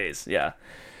early days. Yeah.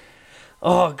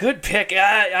 Oh, good pick.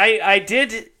 I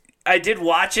did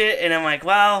watch it, and I'm like,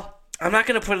 well, I'm not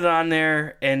gonna put it on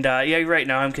there. And you're right.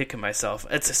 Now I'm kicking myself.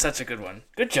 It's such a good one.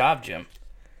 Good job, Jim.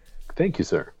 Thank you,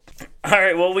 sir. All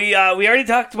right. Well, we already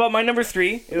talked about my number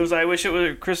 3. It was I Wish It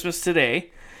Were Christmas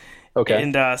Today. Okay.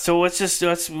 And so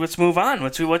let's move on.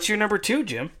 What's your number 2,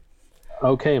 Jim?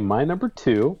 Okay, my number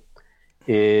 2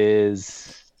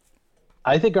 is.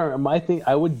 I think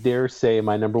I would dare say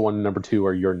my number 1 and number 2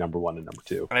 are your number 1 and number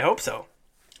 2. I hope so.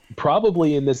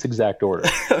 Probably in this exact order.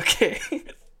 Okay. Well,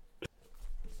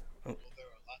 there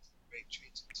are lots of great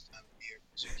treats this time of year: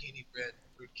 zucchini bread,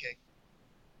 fruitcake.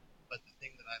 But the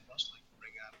thing that I most like to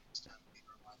bring out at this time of year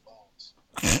are my balls.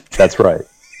 That's right.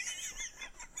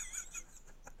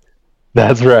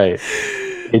 That's right.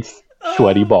 It's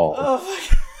sweaty balls. Oh my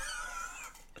God.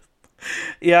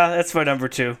 Yeah, that's my number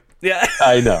 2. Yeah.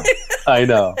 I know.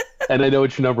 And I know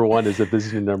what your number 1 is if this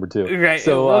is your number 2. Right.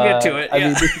 So we'll get to it. I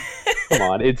mean, come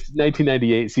on. It's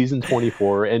 1998, season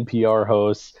 24, NPR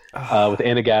hosts with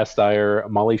Anna Gasteyer,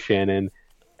 Molly Shannon,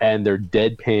 and they're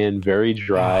deadpan, very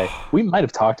dry. We might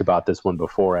have talked about this one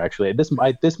before, actually. This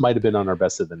might have been on our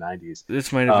Best of the 90s.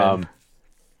 This might have been.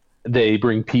 They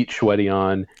bring Pete Schweddy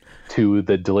on to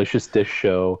the Delicious Dish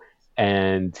show,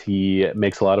 and he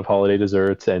makes a lot of holiday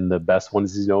desserts, and the best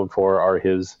ones he's known for are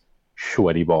his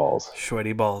Schweddy balls.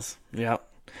 Schweddy balls. Yep.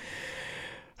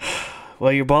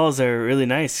 Well, your balls are really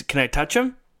nice. Can I touch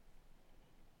them?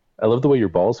 I love the way your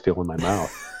balls feel in my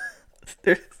mouth.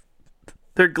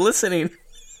 They're glistening.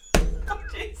 Oh,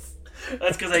 jeez.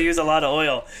 That's because I use a lot of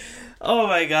oil. Oh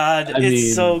my God,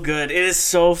 it's so good. It is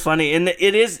so funny, and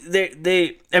it is.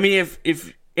 They. I mean,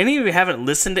 if any of you haven't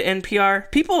listened to NPR,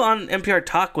 people on NPR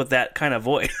talk with that kind of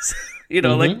voice.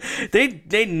 Like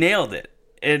they nailed it.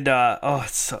 And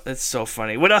it's so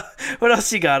funny. What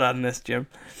else you got on this, Jim?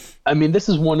 I mean, this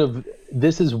is one of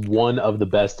the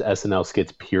best SNL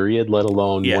skits, period. Let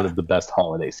alone one of the best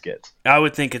holiday skits. I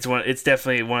would think it's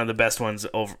definitely one of the best ones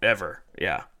ever.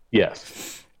 Yeah.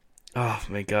 Yes. Oh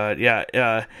my God.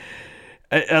 Yeah.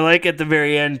 I like at the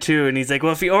very end too, and he's like,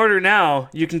 "Well, if you order now,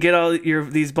 you can get all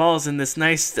these balls in this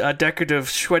nice decorative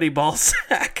Schweddy ball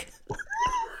sack."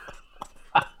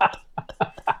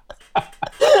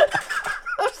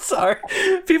 I'm sorry.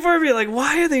 People are being like,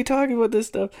 "Why are they talking about this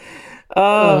stuff?"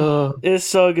 It's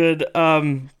so good.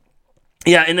 Yeah,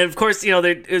 Yeah, and of course,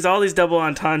 there's all these double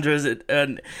entendres,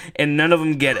 and none of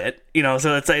them get it,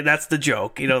 so it's like, that's the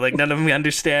joke, like, none of them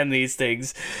understand these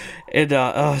things. And,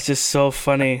 it's just so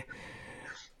funny.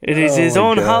 It is his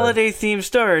own holiday-themed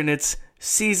store, and it's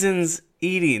Seasons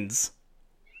Eatings.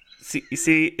 See,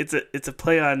 it's a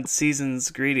play on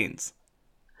Seasons Greetings.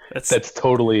 That's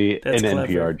totally an clever.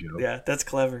 NPR joke. Yeah, that's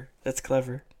clever.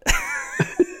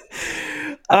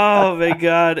 Oh, my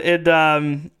God.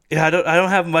 And, yeah, I don't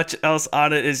have much else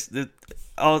on it. Is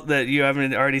all that you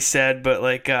haven't already said, but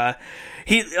like Alec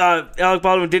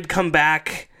Baldwin did come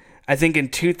back, I think in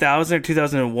 2000 or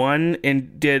 2001,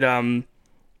 and did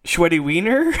Schweddy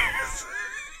Wiener.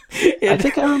 I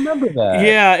think I remember that.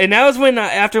 Yeah, and that was when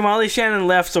after Molly Shannon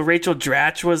left, so Rachel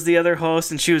Dratch was the other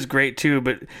host, and she was great too.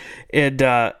 But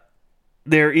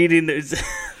they're eating.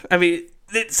 I mean,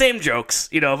 same jokes,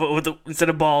 but instead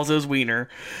of balls, it was wiener,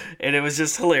 and it was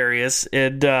just hilarious.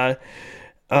 And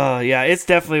yeah, it's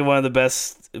definitely one of the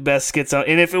best skits out.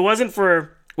 And if it wasn't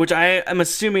for, which I'm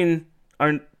assuming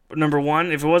our number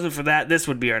one, if it wasn't for that, this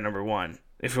would be our number one.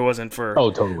 If it wasn't for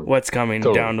what's coming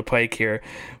down the pike here.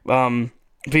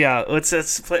 But yeah,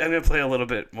 let's play. I'm gonna play a little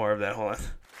bit more of that. Hold on.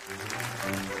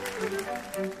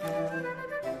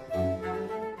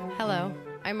 Hello,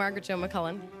 I'm Margaret Jo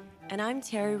McCullen. And I'm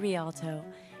Terry Rialto.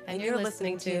 And you're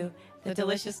listening to The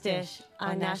Delicious Dish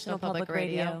on National Public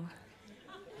Radio.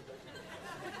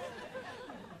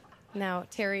 Now,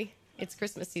 Terry, it's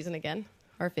Christmas season again,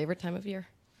 our favorite time of year.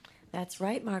 That's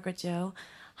right, Margaret Jo.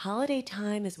 Holiday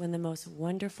time is when the most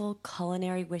wonderful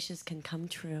culinary wishes can come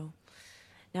true.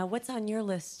 Now, what's on your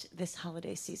list this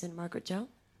holiday season, Margaret Jo?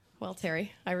 Well,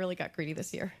 Terry, I really got greedy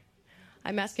this year.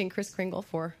 I'm asking Kris Kringle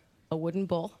for a wooden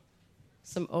bowl,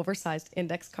 some oversized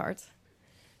index cards,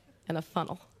 and a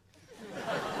funnel.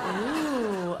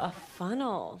 Ooh, a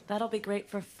funnel. That'll be great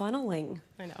for funneling.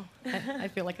 I know. I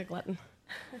feel like a glutton.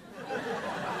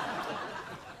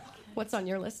 What's on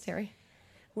your list, Terry?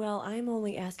 Well, I'm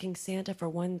only asking Santa for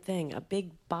one thing, a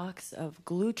big box of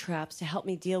glue traps to help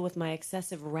me deal with my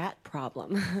excessive rat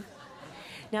problem.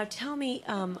 Now tell me,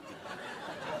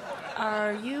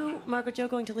 are you, Margaret Jo,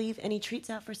 going to leave any treats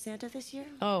out for Santa this year?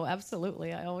 Oh,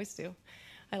 absolutely. I always do.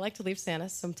 I like to leave Santa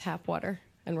some tap water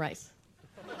and rice.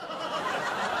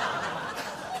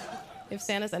 If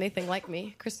Santa's anything like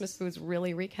me, Christmas foods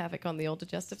really wreak havoc on the old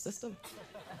digestive system.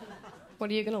 What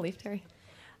are you going to leave, Terry?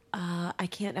 I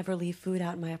can't ever leave food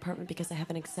out in my apartment because I have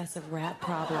an excessive rat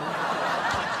problem.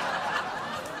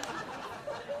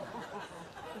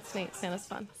 It's neat. Santa's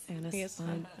fun. Santa's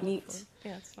fun. Neat.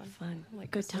 Yeah, it's fun. Fun.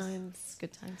 Like good Christmas. times.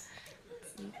 Good times.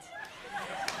 Neat.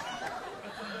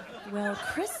 Well,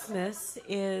 Christmas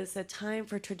is a time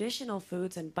for traditional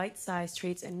foods and bite-sized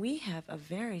treats, and we have a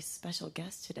very special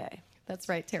guest today. That's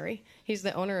right, Terry. He's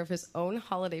the owner of his own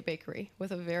holiday bakery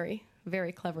with a very,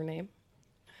 very clever name.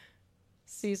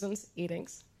 Seasons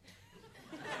Eatings.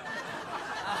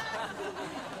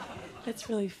 That's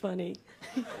really funny.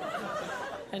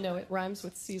 I know, it rhymes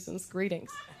with Seasons Greetings.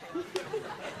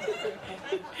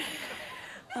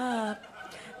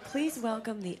 Please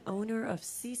welcome the owner of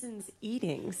Seasons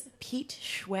Eatings, Pete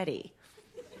Schweddy.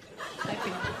 Hi,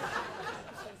 Pete.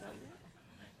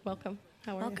 Welcome.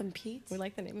 How are you? Welcome, Pete. We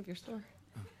like the name of your store.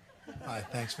 Hi,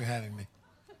 thanks for having me.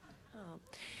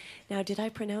 Now, did I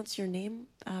pronounce your name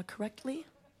correctly?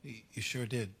 You sure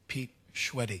did. Pete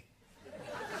Schweddy.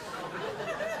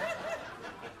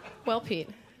 Well, Pete,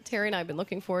 Terry and I have been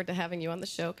looking forward to having you on the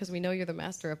show because we know you're the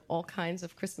master of all kinds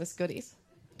of Christmas goodies.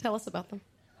 Tell us about them.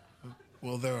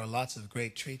 Well, there are lots of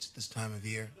great treats this time of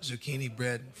year. Zucchini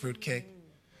bread, fruitcake.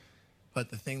 But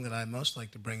the thing that I most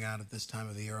like to bring out at this time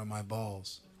of the year are my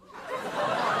balls.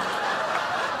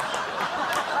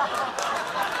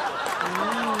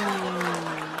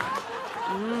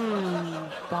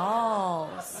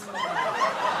 Balls.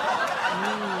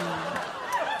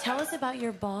 Tell us about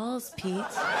your balls, Pete.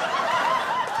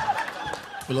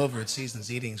 Well, over at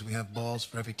Seasons Eatings, we have balls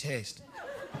for every taste.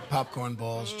 Popcorn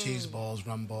balls, cheese balls,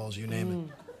 rum balls, you name it.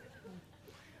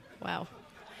 Wow.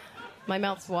 My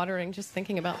mouth's watering just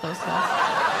thinking about those balls.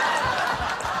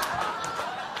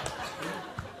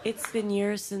 It's been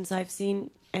years since I've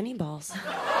seen any balls.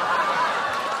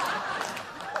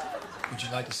 Would you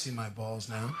like to see my balls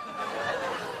now?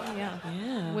 Yeah.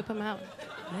 Yeah. Whip them out.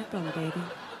 Whip them, baby.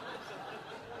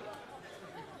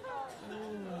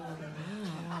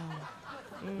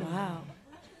 Wow.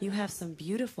 You have some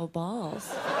beautiful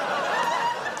balls.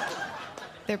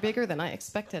 They're bigger than I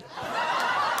expected.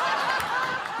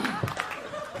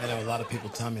 I know a lot of people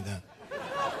tell me that.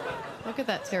 Look at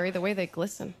that, Terry, the way they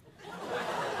glisten.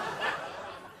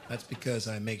 That's because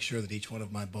I make sure that each one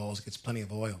of my balls gets plenty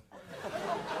of oil.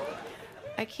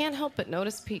 I can't help but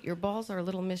notice, Pete, your balls are a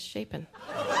little misshapen.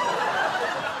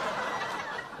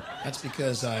 That's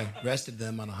because I rested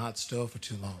them on a hot stove for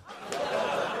too long.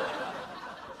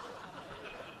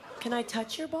 Can I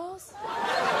touch your balls?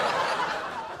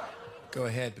 Go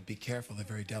ahead, but be careful. They're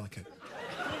very delicate.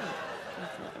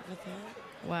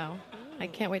 Wow. I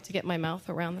can't wait to get my mouth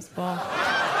around this ball.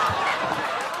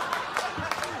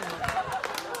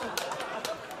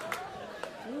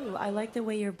 Ooh, I like the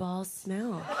way your balls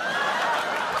smell.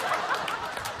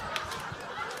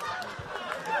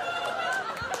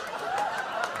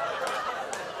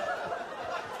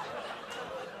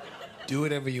 Do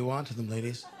whatever you want to them,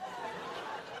 ladies.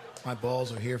 My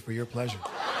balls are here for your pleasure.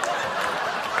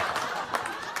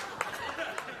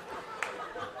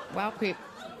 Wow, Pete.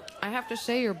 I have to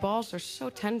say your balls are so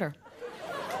tender.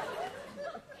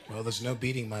 Well, there's no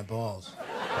beating my balls.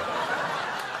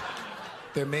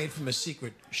 They're made from a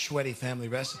secret Shweddy family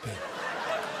recipe.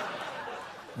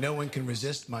 No one can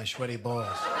resist my Shweddy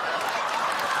balls.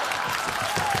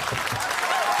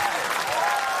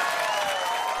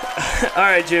 All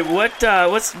right, Jim.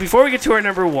 What's before we get to our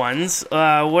number ones?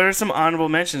 What are some honorable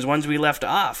mentions? Ones we left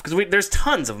off because there's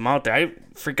tons of them out there. I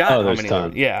forgot how many.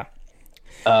 Tons. Yeah.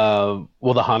 Well,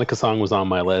 the Hanukkah song was on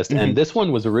my list, and this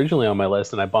one was originally on my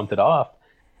list, and I bumped it off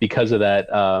because of that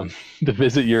the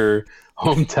Visit Your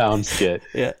Hometown skit,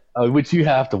 which you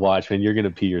have to watch, man. You're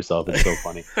gonna pee yourself. It's so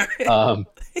funny. The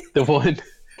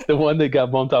one that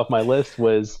got bumped off my list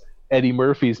was Eddie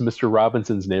Murphy's Mr.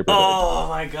 Robinson's Neighborhood. Oh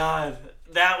my God,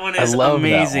 that one is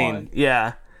amazing. One.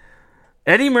 Yeah,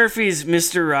 Eddie Murphy's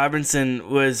Mr. Robinson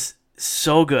was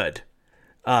so good.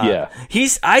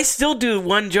 I still do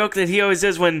one joke that he always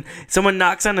does when someone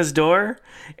knocks on his door,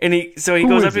 and he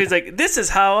goes up and he's like, "This is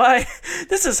how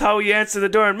you answer the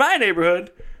door in my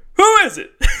neighborhood. Who is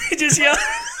it?" He just yells.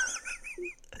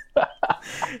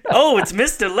 Oh, it's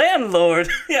Mr. Landlord.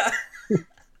 Yeah.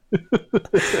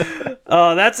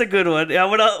 Oh, that's a good one. Yeah.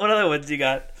 What other ones you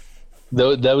got?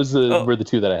 That was were the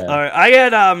two that I had. All right, I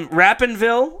had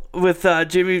Rappinville with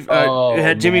Jimmy.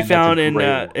 Had Jimmy Fallon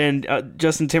and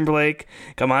Justin Timberlake.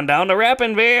 Come on down to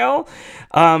Rappinville.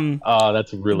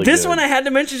 That's really. This good. one I had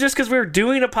to mention just because we were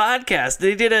doing a podcast.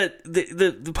 They did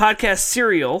the podcast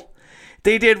Serial.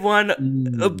 They did one.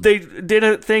 They did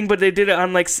a thing, but they did it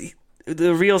on like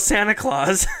the real Santa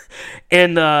Claus,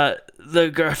 and I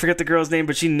forget the girl's name,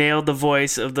 but she nailed the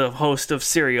voice of the host of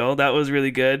Serial. That was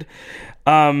really good.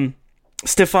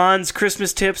 Stefan's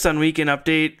Christmas tips on Weekend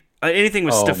Update. Anything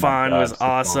with Stefan was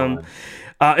awesome.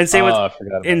 And same with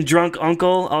Drunk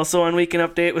Uncle, also on Weekend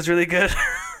Update, was really good.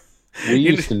 We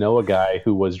used to know a guy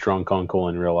who was Drunk Uncle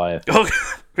in real life. Oh,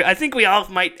 I think we all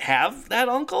might have that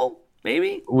uncle,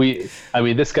 maybe.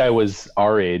 This guy was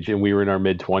our age, and we were in our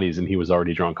mid-20s, and he was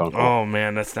already Drunk Uncle. Oh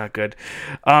man, that's not good.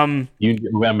 I'm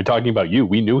talking about you.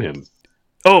 We knew him.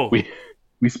 Oh, we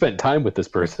spent time with this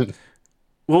person.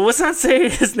 Well, let's not say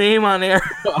his name on air.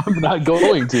 I'm not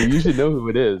going to. You should know who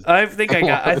it is. I think I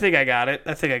got it.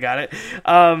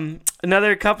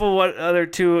 Another couple. What other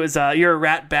two is You're a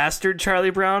Rat Bastard, Charlie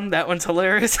Brown. That one's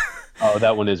hilarious. Oh,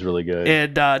 that one is really good.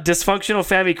 And Dysfunctional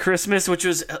Family Christmas, which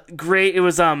was great. It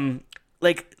was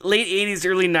like late 80s,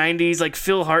 early 90s, like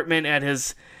Phil Hartman at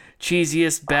his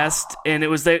cheesiest best, and it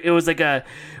was like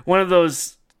one of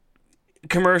those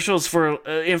commercials for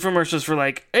infomercials for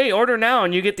like, hey, order now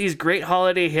and you get these great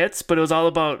holiday hits, but it was all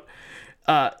about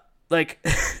the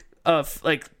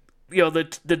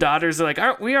daughters are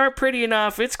like, we aren't pretty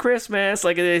enough, it's Christmas,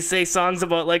 like they say songs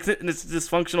about like this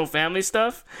dysfunctional family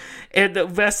stuff. And the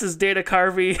best is Dana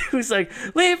Carvey, who's like,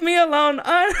 leave me alone,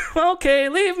 I'm okay,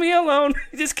 leave me alone.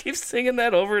 He just keeps singing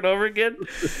that over and over again.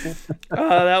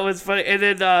 That was funny. And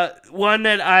then one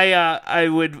that I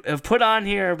would have put on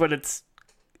here, but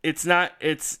it's not.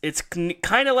 It's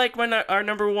kind of like our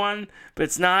number one, but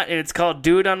it's not. And it's called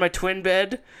 "Do It on My Twin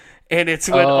Bed," and it's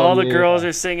when all the girls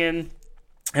are singing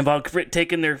about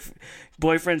taking their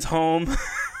boyfriends home,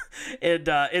 and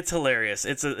it's hilarious.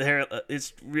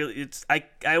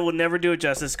 I will never do it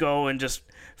justice. Go and just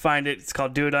find it. It's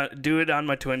called "Do It on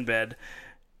My Twin Bed."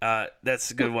 That's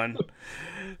a good one.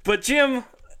 But Jim,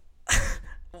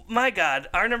 my God,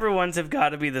 our number ones have got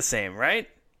to be the same, right?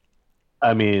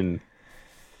 I mean.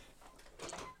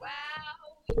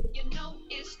 You know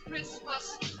it's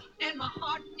Christmas and my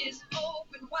heart is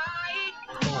open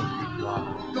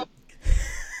wide.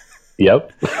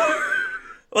 Yep.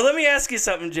 Well, let me ask you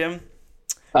something, Jim.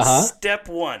 Step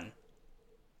 1.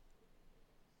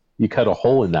 You cut a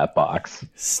hole in that box.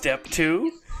 Step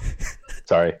 2.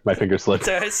 Sorry, my finger slipped.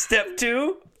 Step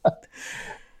 2.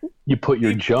 You put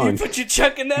your junk. You put your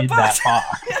junk in that box.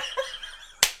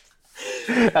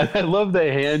 I love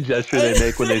the hand gesture they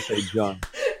make when they say junk.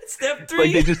 Step 3.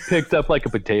 Like they just picked up like a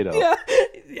potato. Yeah.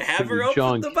 Have her open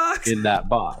junk the box. in that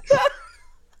box.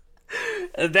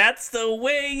 That's the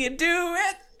way you do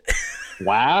it.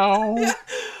 Wow. Yeah.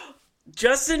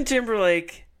 Justin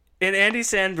Timberlake and Andy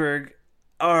Samberg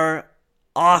are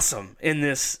awesome in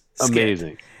this skit.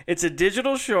 Amazing. It's a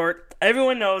digital short.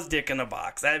 Everyone knows Dick in a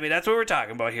Box. I mean, that's what we're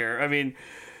talking about here. I mean,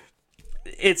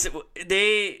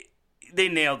 they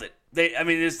nailed it.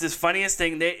 There's this funniest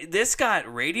thing. This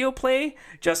got radio play.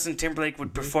 Justin Timberlake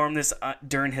would perform this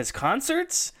during his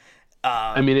concerts.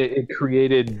 It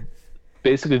created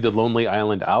basically the Lonely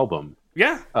Island album.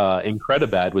 Yeah.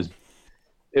 Incredibad was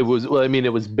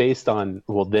based on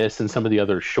this and some of the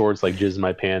other shorts like Jizz in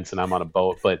My Pants and I'm on a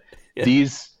Boat, but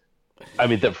these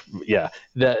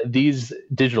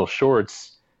digital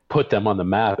shorts put them on the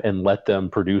map and let them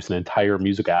produce an entire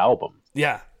music album.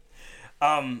 Yeah.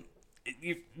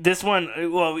 This one,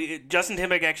 Justin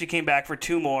Timberlake actually came back for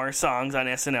 2 more songs on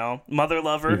SNL. Mother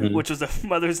Lover, which was a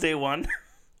Mother's Day one.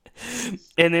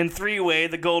 And then 3-Way,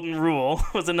 The Golden Rule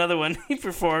was another one he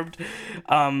performed.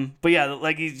 But yeah,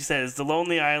 like you said, it's The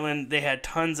Lonely Island. They had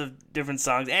tons of different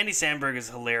songs. Andy Samberg is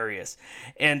hilarious.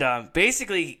 And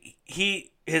basically,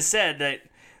 he has said that,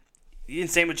 and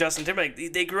same with Justin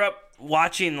Timberlake, they grew up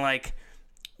watching like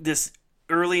this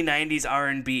early 90s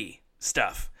R&B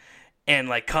stuff. And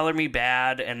like Color Me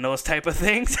Bad and those type of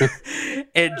things.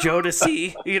 And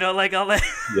Jodeci, like all that.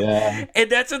 Yeah. And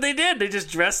that's what they did. They just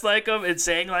dressed like them and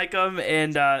sang like them.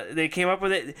 And they came up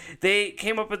with it. They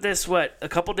came up with this, a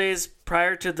couple days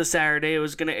prior to the Saturday it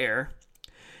was going to air.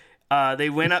 They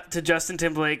went up to Justin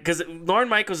Timberlake because Lorne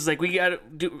Michaels is like, I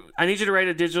need you to write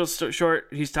a digital short.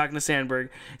 He's talking to Sandberg.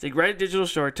 He's like, write a digital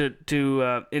short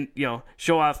to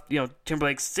show off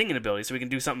Timberlake's singing ability, so we can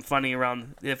do something funny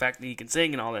around the fact that he can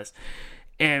sing and all this.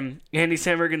 And Andy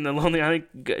Samberg and the Lonely Island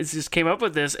guys just came up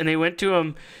with this, and they went to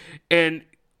him, and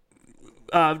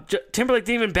Timberlake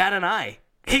didn't even bat an eye.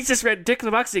 He just read Dick in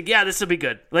the Box. He's like, yeah, this will be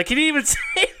good. Like he didn't even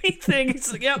say anything.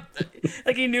 He's like, yep.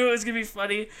 Like he knew it was gonna be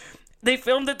funny. They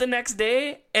filmed it the next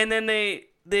day, and then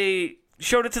they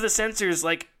showed it to the censors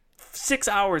like 6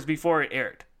 hours before it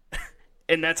aired.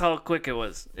 And that's how quick it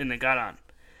was, and it got on.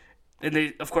 And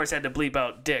they, of course, had to bleep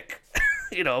out Dick,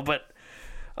 but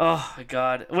oh, my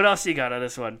God. What else you got on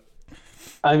this one?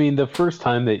 I mean, the first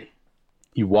time that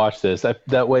you watch this,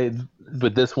 that way,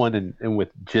 with this one and with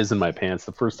Jizz in My Pants,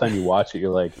 the first time you watch it, you're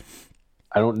like,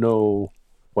 I don't know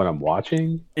what I'm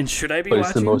watching. And should I be watching? But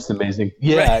it's the most amazing.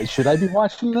 Yeah, right. Should I be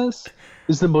watching this?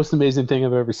 This is the most amazing thing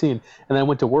I've ever seen. And I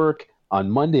went to work on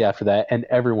Monday after that, and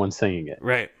everyone's singing it.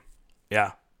 Right.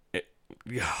 Yeah.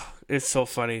 It's so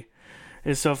funny.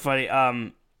 It's so funny.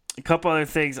 A couple other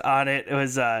things on it. It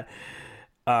was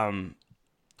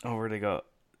where'd it go?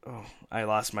 Oh, I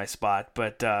lost my spot.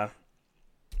 But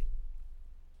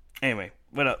anyway.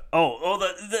 What up?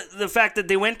 The fact that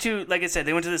they went to, like I said,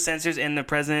 they went to the censors and the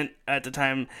president at the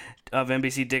time of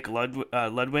NBC, Dick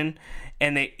Ludwin,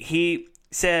 and he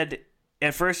said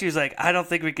at first he was like, I don't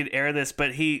think we could air this,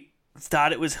 but he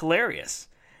thought it was hilarious.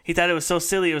 He thought it was so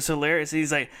silly, it was hilarious. And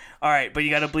he's like, all right, but you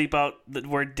got to bleep out the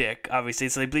word Dick, obviously.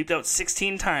 So they bleeped out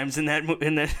 16 times in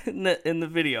the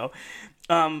video.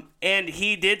 And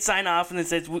he did sign off, and it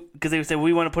says, because they said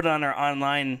we want to put it on our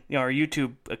online, our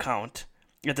YouTube account.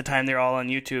 At the time, they're all on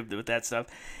YouTube with that stuff.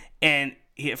 And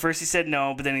at first he said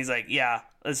no, but then he's like, yeah,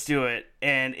 let's do it.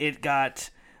 And it got,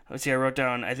 let's see, I wrote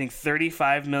down, I think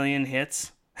 35 million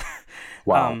hits.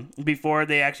 Wow. Before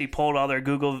they actually pulled all their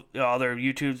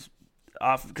YouTubes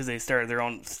off because they started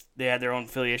they had their own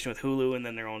affiliation with Hulu and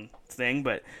then their own thing.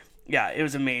 But yeah, it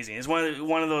was amazing. It's one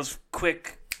of those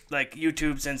quick, like,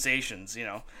 YouTube sensations,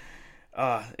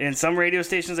 And some radio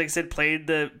stations, like I said, played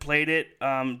it,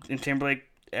 and Timberlake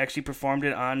actually performed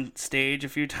it on stage a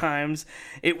few times.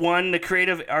 It won the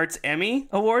Creative Arts Emmy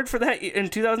Award for that in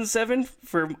 2007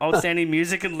 for Outstanding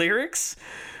Music and Lyrics.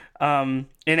 And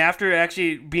after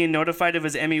actually being notified of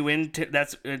his Emmy win,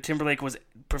 Timberlake was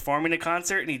performing a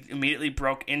concert, and he immediately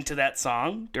broke into that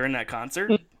song during that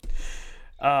concert.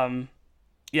 Yeah,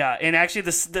 and actually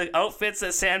the outfits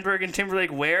that Sandberg and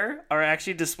Timberlake wear are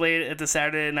actually displayed at the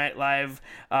Saturday Night Live,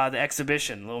 the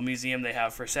exhibition, little museum they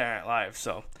have for Saturday Night Live.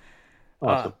 So.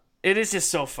 Awesome. It is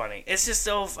just so funny. It's just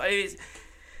so funny.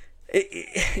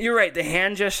 You're right. The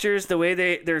hand gestures, the way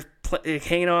they're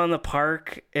hanging out in the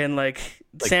park, and like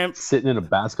Sam sitting in a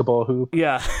basketball hoop.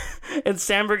 Yeah, and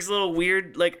Sandberg's little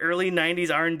weird, like early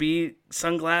 '90s R&B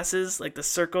sunglasses, like the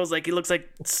circles. Like he looks like,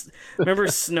 remember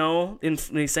Snow when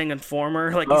he sang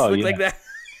Informer? Like he looked like that.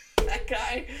 That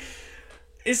guy.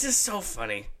 It's just so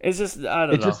funny. It's just I don't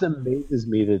know. It just amazes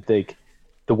me that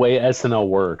the way SNL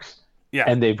works. Yeah.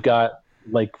 And they've got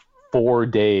like 4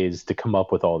 days to come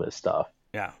up with all this stuff.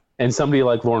 Yeah. And somebody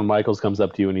like Lorne Michaels comes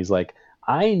up to you and he's like,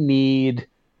 I need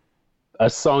a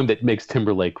song that makes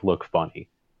Timberlake look funny.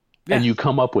 Yeah. And you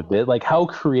come up with it. Like, how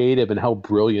creative and how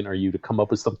brilliant are you to come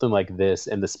up with something like this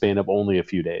in the span of only a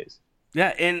few days?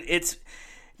 Yeah, and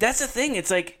that's the thing. It's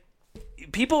like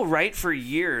people write for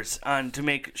years to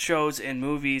make shows and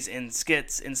movies and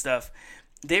skits and stuff.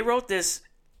 They wrote this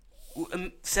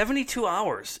 72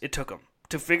 hours it took them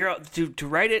to figure out, to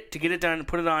write it, to get it done, to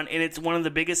put it on, and it's one of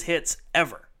the biggest hits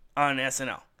ever on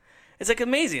SNL. It's like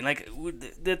amazing. Like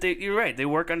that, you're right. They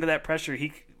work under that pressure.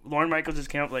 Lorne Michaels just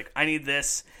came up like, I need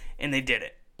this, and they did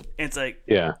it. It's like,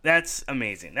 yeah, that's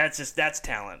amazing. That's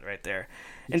talent right there.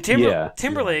 And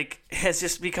Timberlake has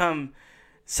just become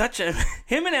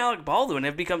him and Alec Baldwin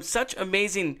have become such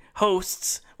amazing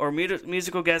hosts or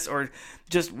musical guests or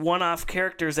just one-off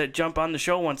characters that jump on the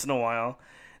show once in a while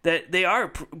that they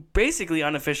are basically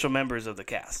unofficial members of the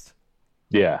cast.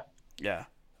 Yeah. Yeah.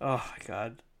 Oh my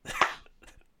God.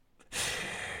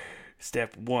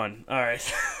 Step 1. All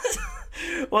right.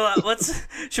 Well,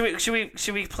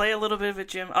 should we play a little bit of it,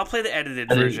 Jim? I'll play the edited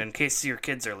version in case your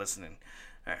kids are listening.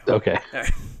 All right. Okay. All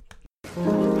right.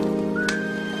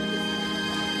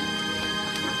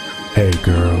 Hey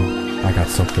girl, I got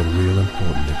something real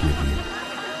important to give you.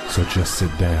 So just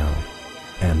sit down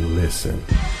and listen.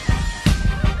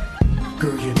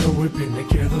 Girl, you know we've been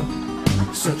together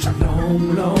such a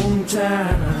long, long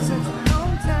time.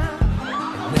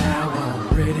 Now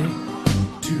I'm ready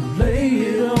to lay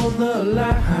it on the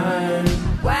line.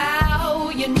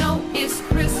 Wow, you know it's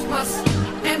Christmas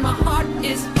and my heart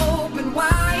is open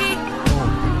wide.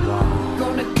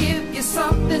 Gonna give you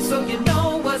something so you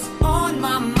know what's on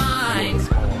my mind.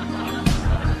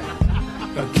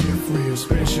 A gift real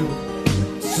special,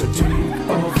 so take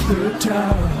off the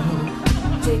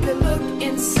towel. Take a look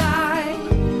inside.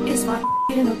 It's my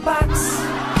in a box.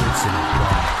 It's in a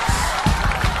box.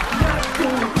 Not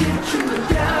gonna get you a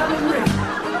diamond ring.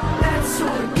 That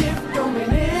sort of gift don't mean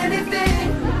anything.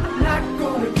 Not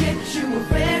gonna get you a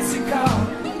fancy car.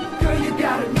 Girl, you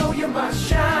gotta know you're my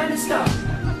shining star.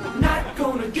 Not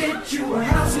gonna get you a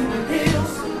house in the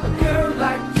hills. A girl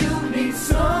like you needs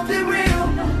something real.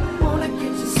 Wanna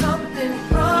get you something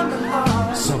from the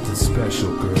heart. Something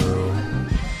special, girl.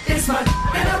 It's my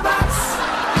in a box.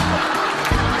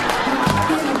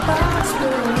 In a box,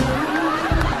 girl.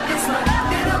 It's my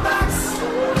in a box.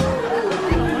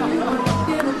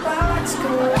 In a box,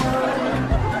 girl.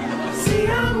 See,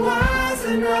 I'm wise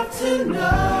enough to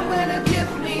know when a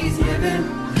gift needs giving,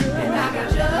 and I got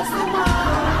just the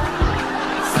one.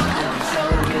 Something to show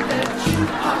you that you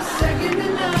are second to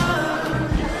none.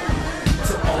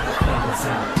 To all the fellas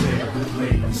out there with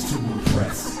ladies to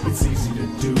impress, it's easy to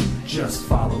do. Just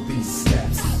follow these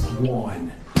steps.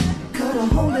 1. Cut a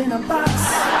hole in a box.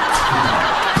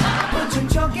 Put your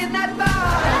junk in that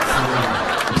box.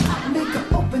 Make her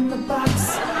open the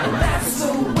box. And that's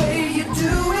the way you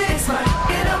do it. It's like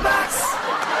in a box.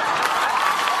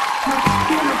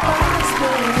 In a box,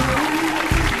 girl.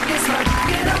 It's like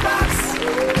in a box.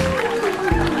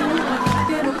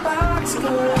 In a box,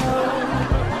 girl.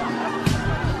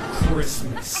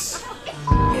 Christmas.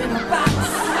 In a box.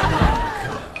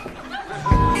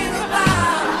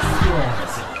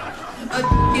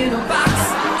 In a box,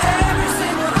 every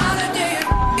single holiday,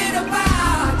 in a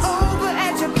box. Over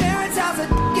at your parents' house,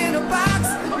 in a box.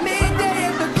 Midday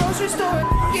at the grocery store,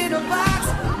 in a box.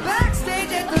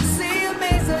 Backstage at the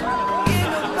CMAs, in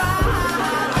a box.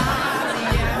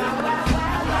 Yeah.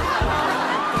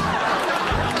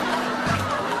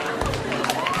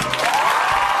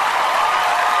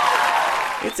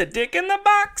 It's a dick in the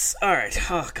box. All right.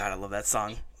 Oh God, I love that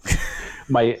song.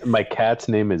 My cat's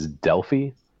name is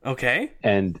Delphi. Okay.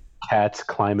 And cats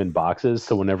climb in boxes,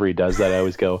 so whenever he does that, I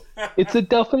always go, "It's a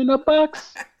Delphi in a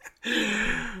box."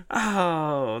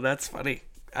 Oh, that's funny.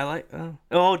 I like.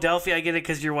 Oh, Delphi. I get it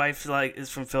because your wife is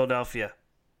from Philadelphia.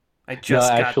 I just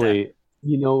got actually, that.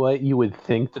 You know what? You would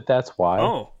think that's why.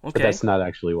 Oh, okay. But that's not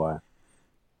actually why.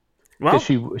 Well,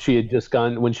 she had just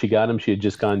gone when she got him. She had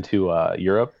just gone to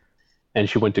Europe, and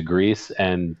she went to Greece,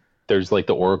 and there's like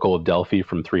the Oracle of Delphi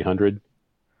from 300.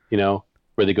 You know.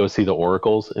 Where they go see the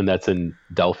oracles, and that's in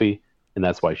Delphi, and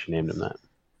that's why she named him that.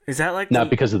 Is that like not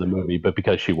because of the movie, but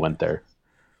because she went there?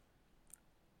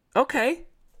 Okay.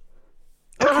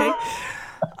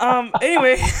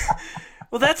 Anyway,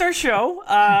 well, that's our show.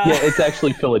 Yeah, it's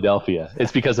actually Philadelphia.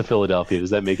 It's because of Philadelphia.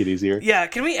 Does that make it easier? Yeah.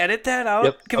 Can we edit that out?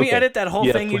 Yep. Can we edit that whole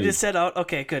thing please. you just said out?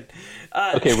 Okay, good.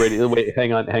 Okay, ready. Wait,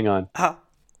 hang on. Huh?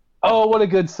 Oh, what a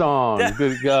good song.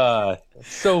 Good God.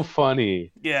 So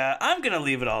funny. Yeah, I'm going to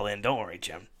leave it all in. Don't worry,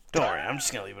 Jim. Don't worry, I'm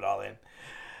just gonna leave it all in.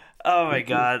 Oh my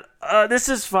god, this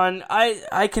is fun.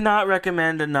 I cannot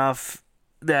recommend enough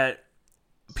that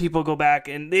people go back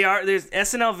and there's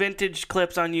SNL vintage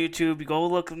clips on YouTube. You go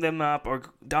look them up or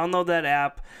download that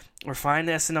app or find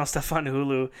the SNL stuff on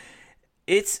Hulu.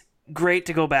 It's great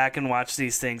to go back and watch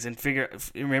these things and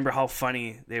remember how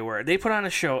funny they were. They put on a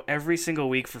show every single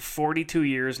week for 42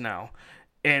 years now,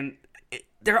 and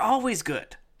they're always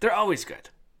good. They're always good.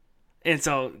 And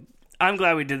so I'm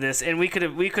glad we did this, and we could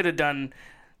have done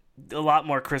a lot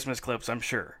more Christmas clips, I'm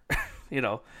sure.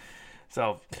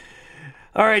 So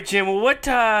all right, Jim, well, what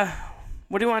do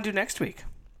you want to do next week?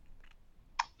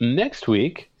 Next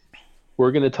week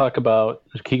we're going to talk about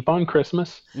keep on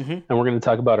Christmas, and we're going to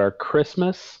talk about our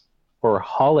Christmas or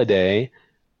holiday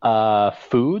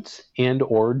foods and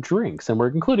or drinks, and we're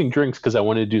including drinks because I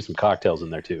wanted to do some cocktails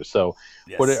in there too. So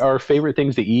what are our favorite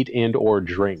things to eat and or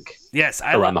drink? Yes,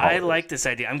 I like this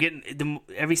idea. I'm getting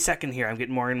every second here I'm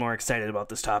getting more and more excited about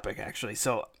this topic, actually.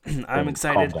 So I'm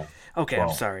excited. Okay, wow.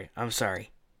 I'm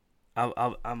sorry.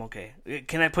 I'm okay.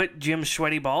 Can I put Jim's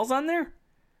sweaty balls on there?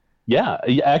 Yeah,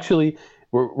 actually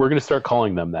we're going to start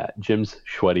calling them that. Jim's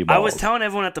sweaty balls. I was telling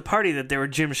everyone at the party that they were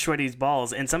Jim Sweaty's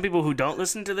balls, and some people who don't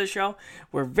listen to the show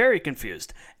were very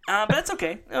confused. But that's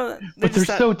okay. But they're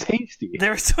so tasty.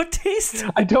 They're so tasty.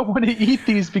 I don't want to eat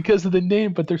these because of the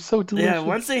name, but they're so delicious. Yeah,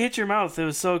 once they hit your mouth, it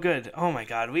was so good. Oh my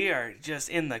God, we are just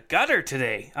in the gutter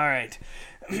today. All right.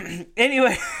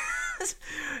 Anyway,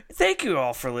 thank you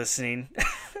all for listening.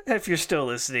 If you're still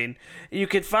listening, you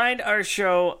can find our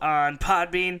show on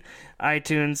Podbean,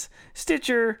 iTunes,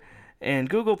 Stitcher, and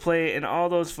Google Play, and all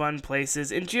those fun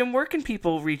places. And Jim, where can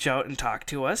people reach out and talk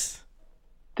to us?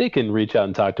 They can reach out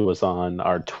and talk to us on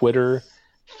our Twitter,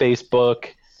 Facebook,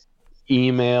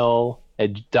 email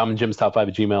at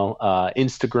domandjimstop5@gmail,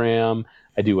 Instagram.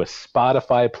 I do a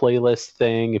Spotify playlist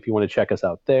thing if you want to check us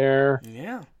out there.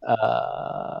 Yeah.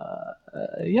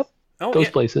 Yep.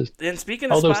 Those places. And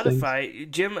speaking of Spotify,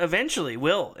 Jim eventually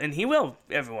will, and he will,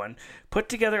 everyone, put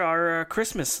together our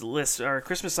Christmas list, our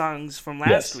Christmas songs from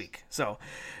last week. So,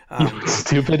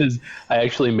 stupid is I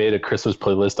actually made a Christmas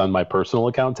playlist on my personal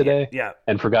account today,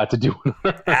 and forgot to do one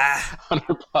on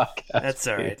our podcast. That's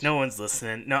all right. No one's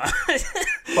listening. No.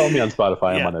 Follow me on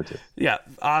Spotify. I'm on there too. Yeah,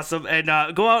 awesome. And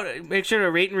go out, make sure to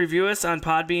rate and review us on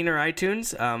Podbean or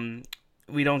iTunes.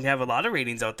 We don't have a lot of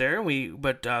ratings out there.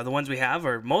 But the ones we have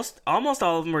are almost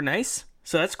all of them are nice.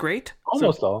 So that's great.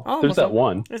 Almost all. There's that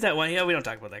one. There's that one. Yeah, we don't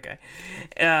talk about that guy.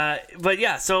 But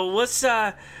yeah, so let's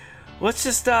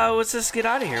just get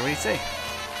out of here. What do you say?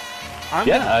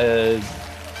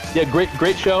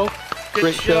 Great show.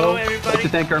 Great show, everybody. I'd like to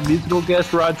thank our musical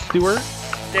guest, Rod Stewart.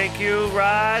 Thank you,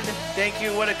 Rod. Thank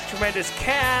you. What a tremendous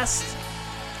cast.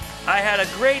 I had a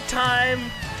great time.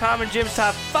 Tom and Jim's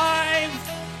Top 5.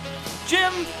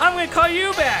 Jim, I'm going to call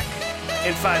you back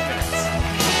in 5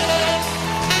 minutes.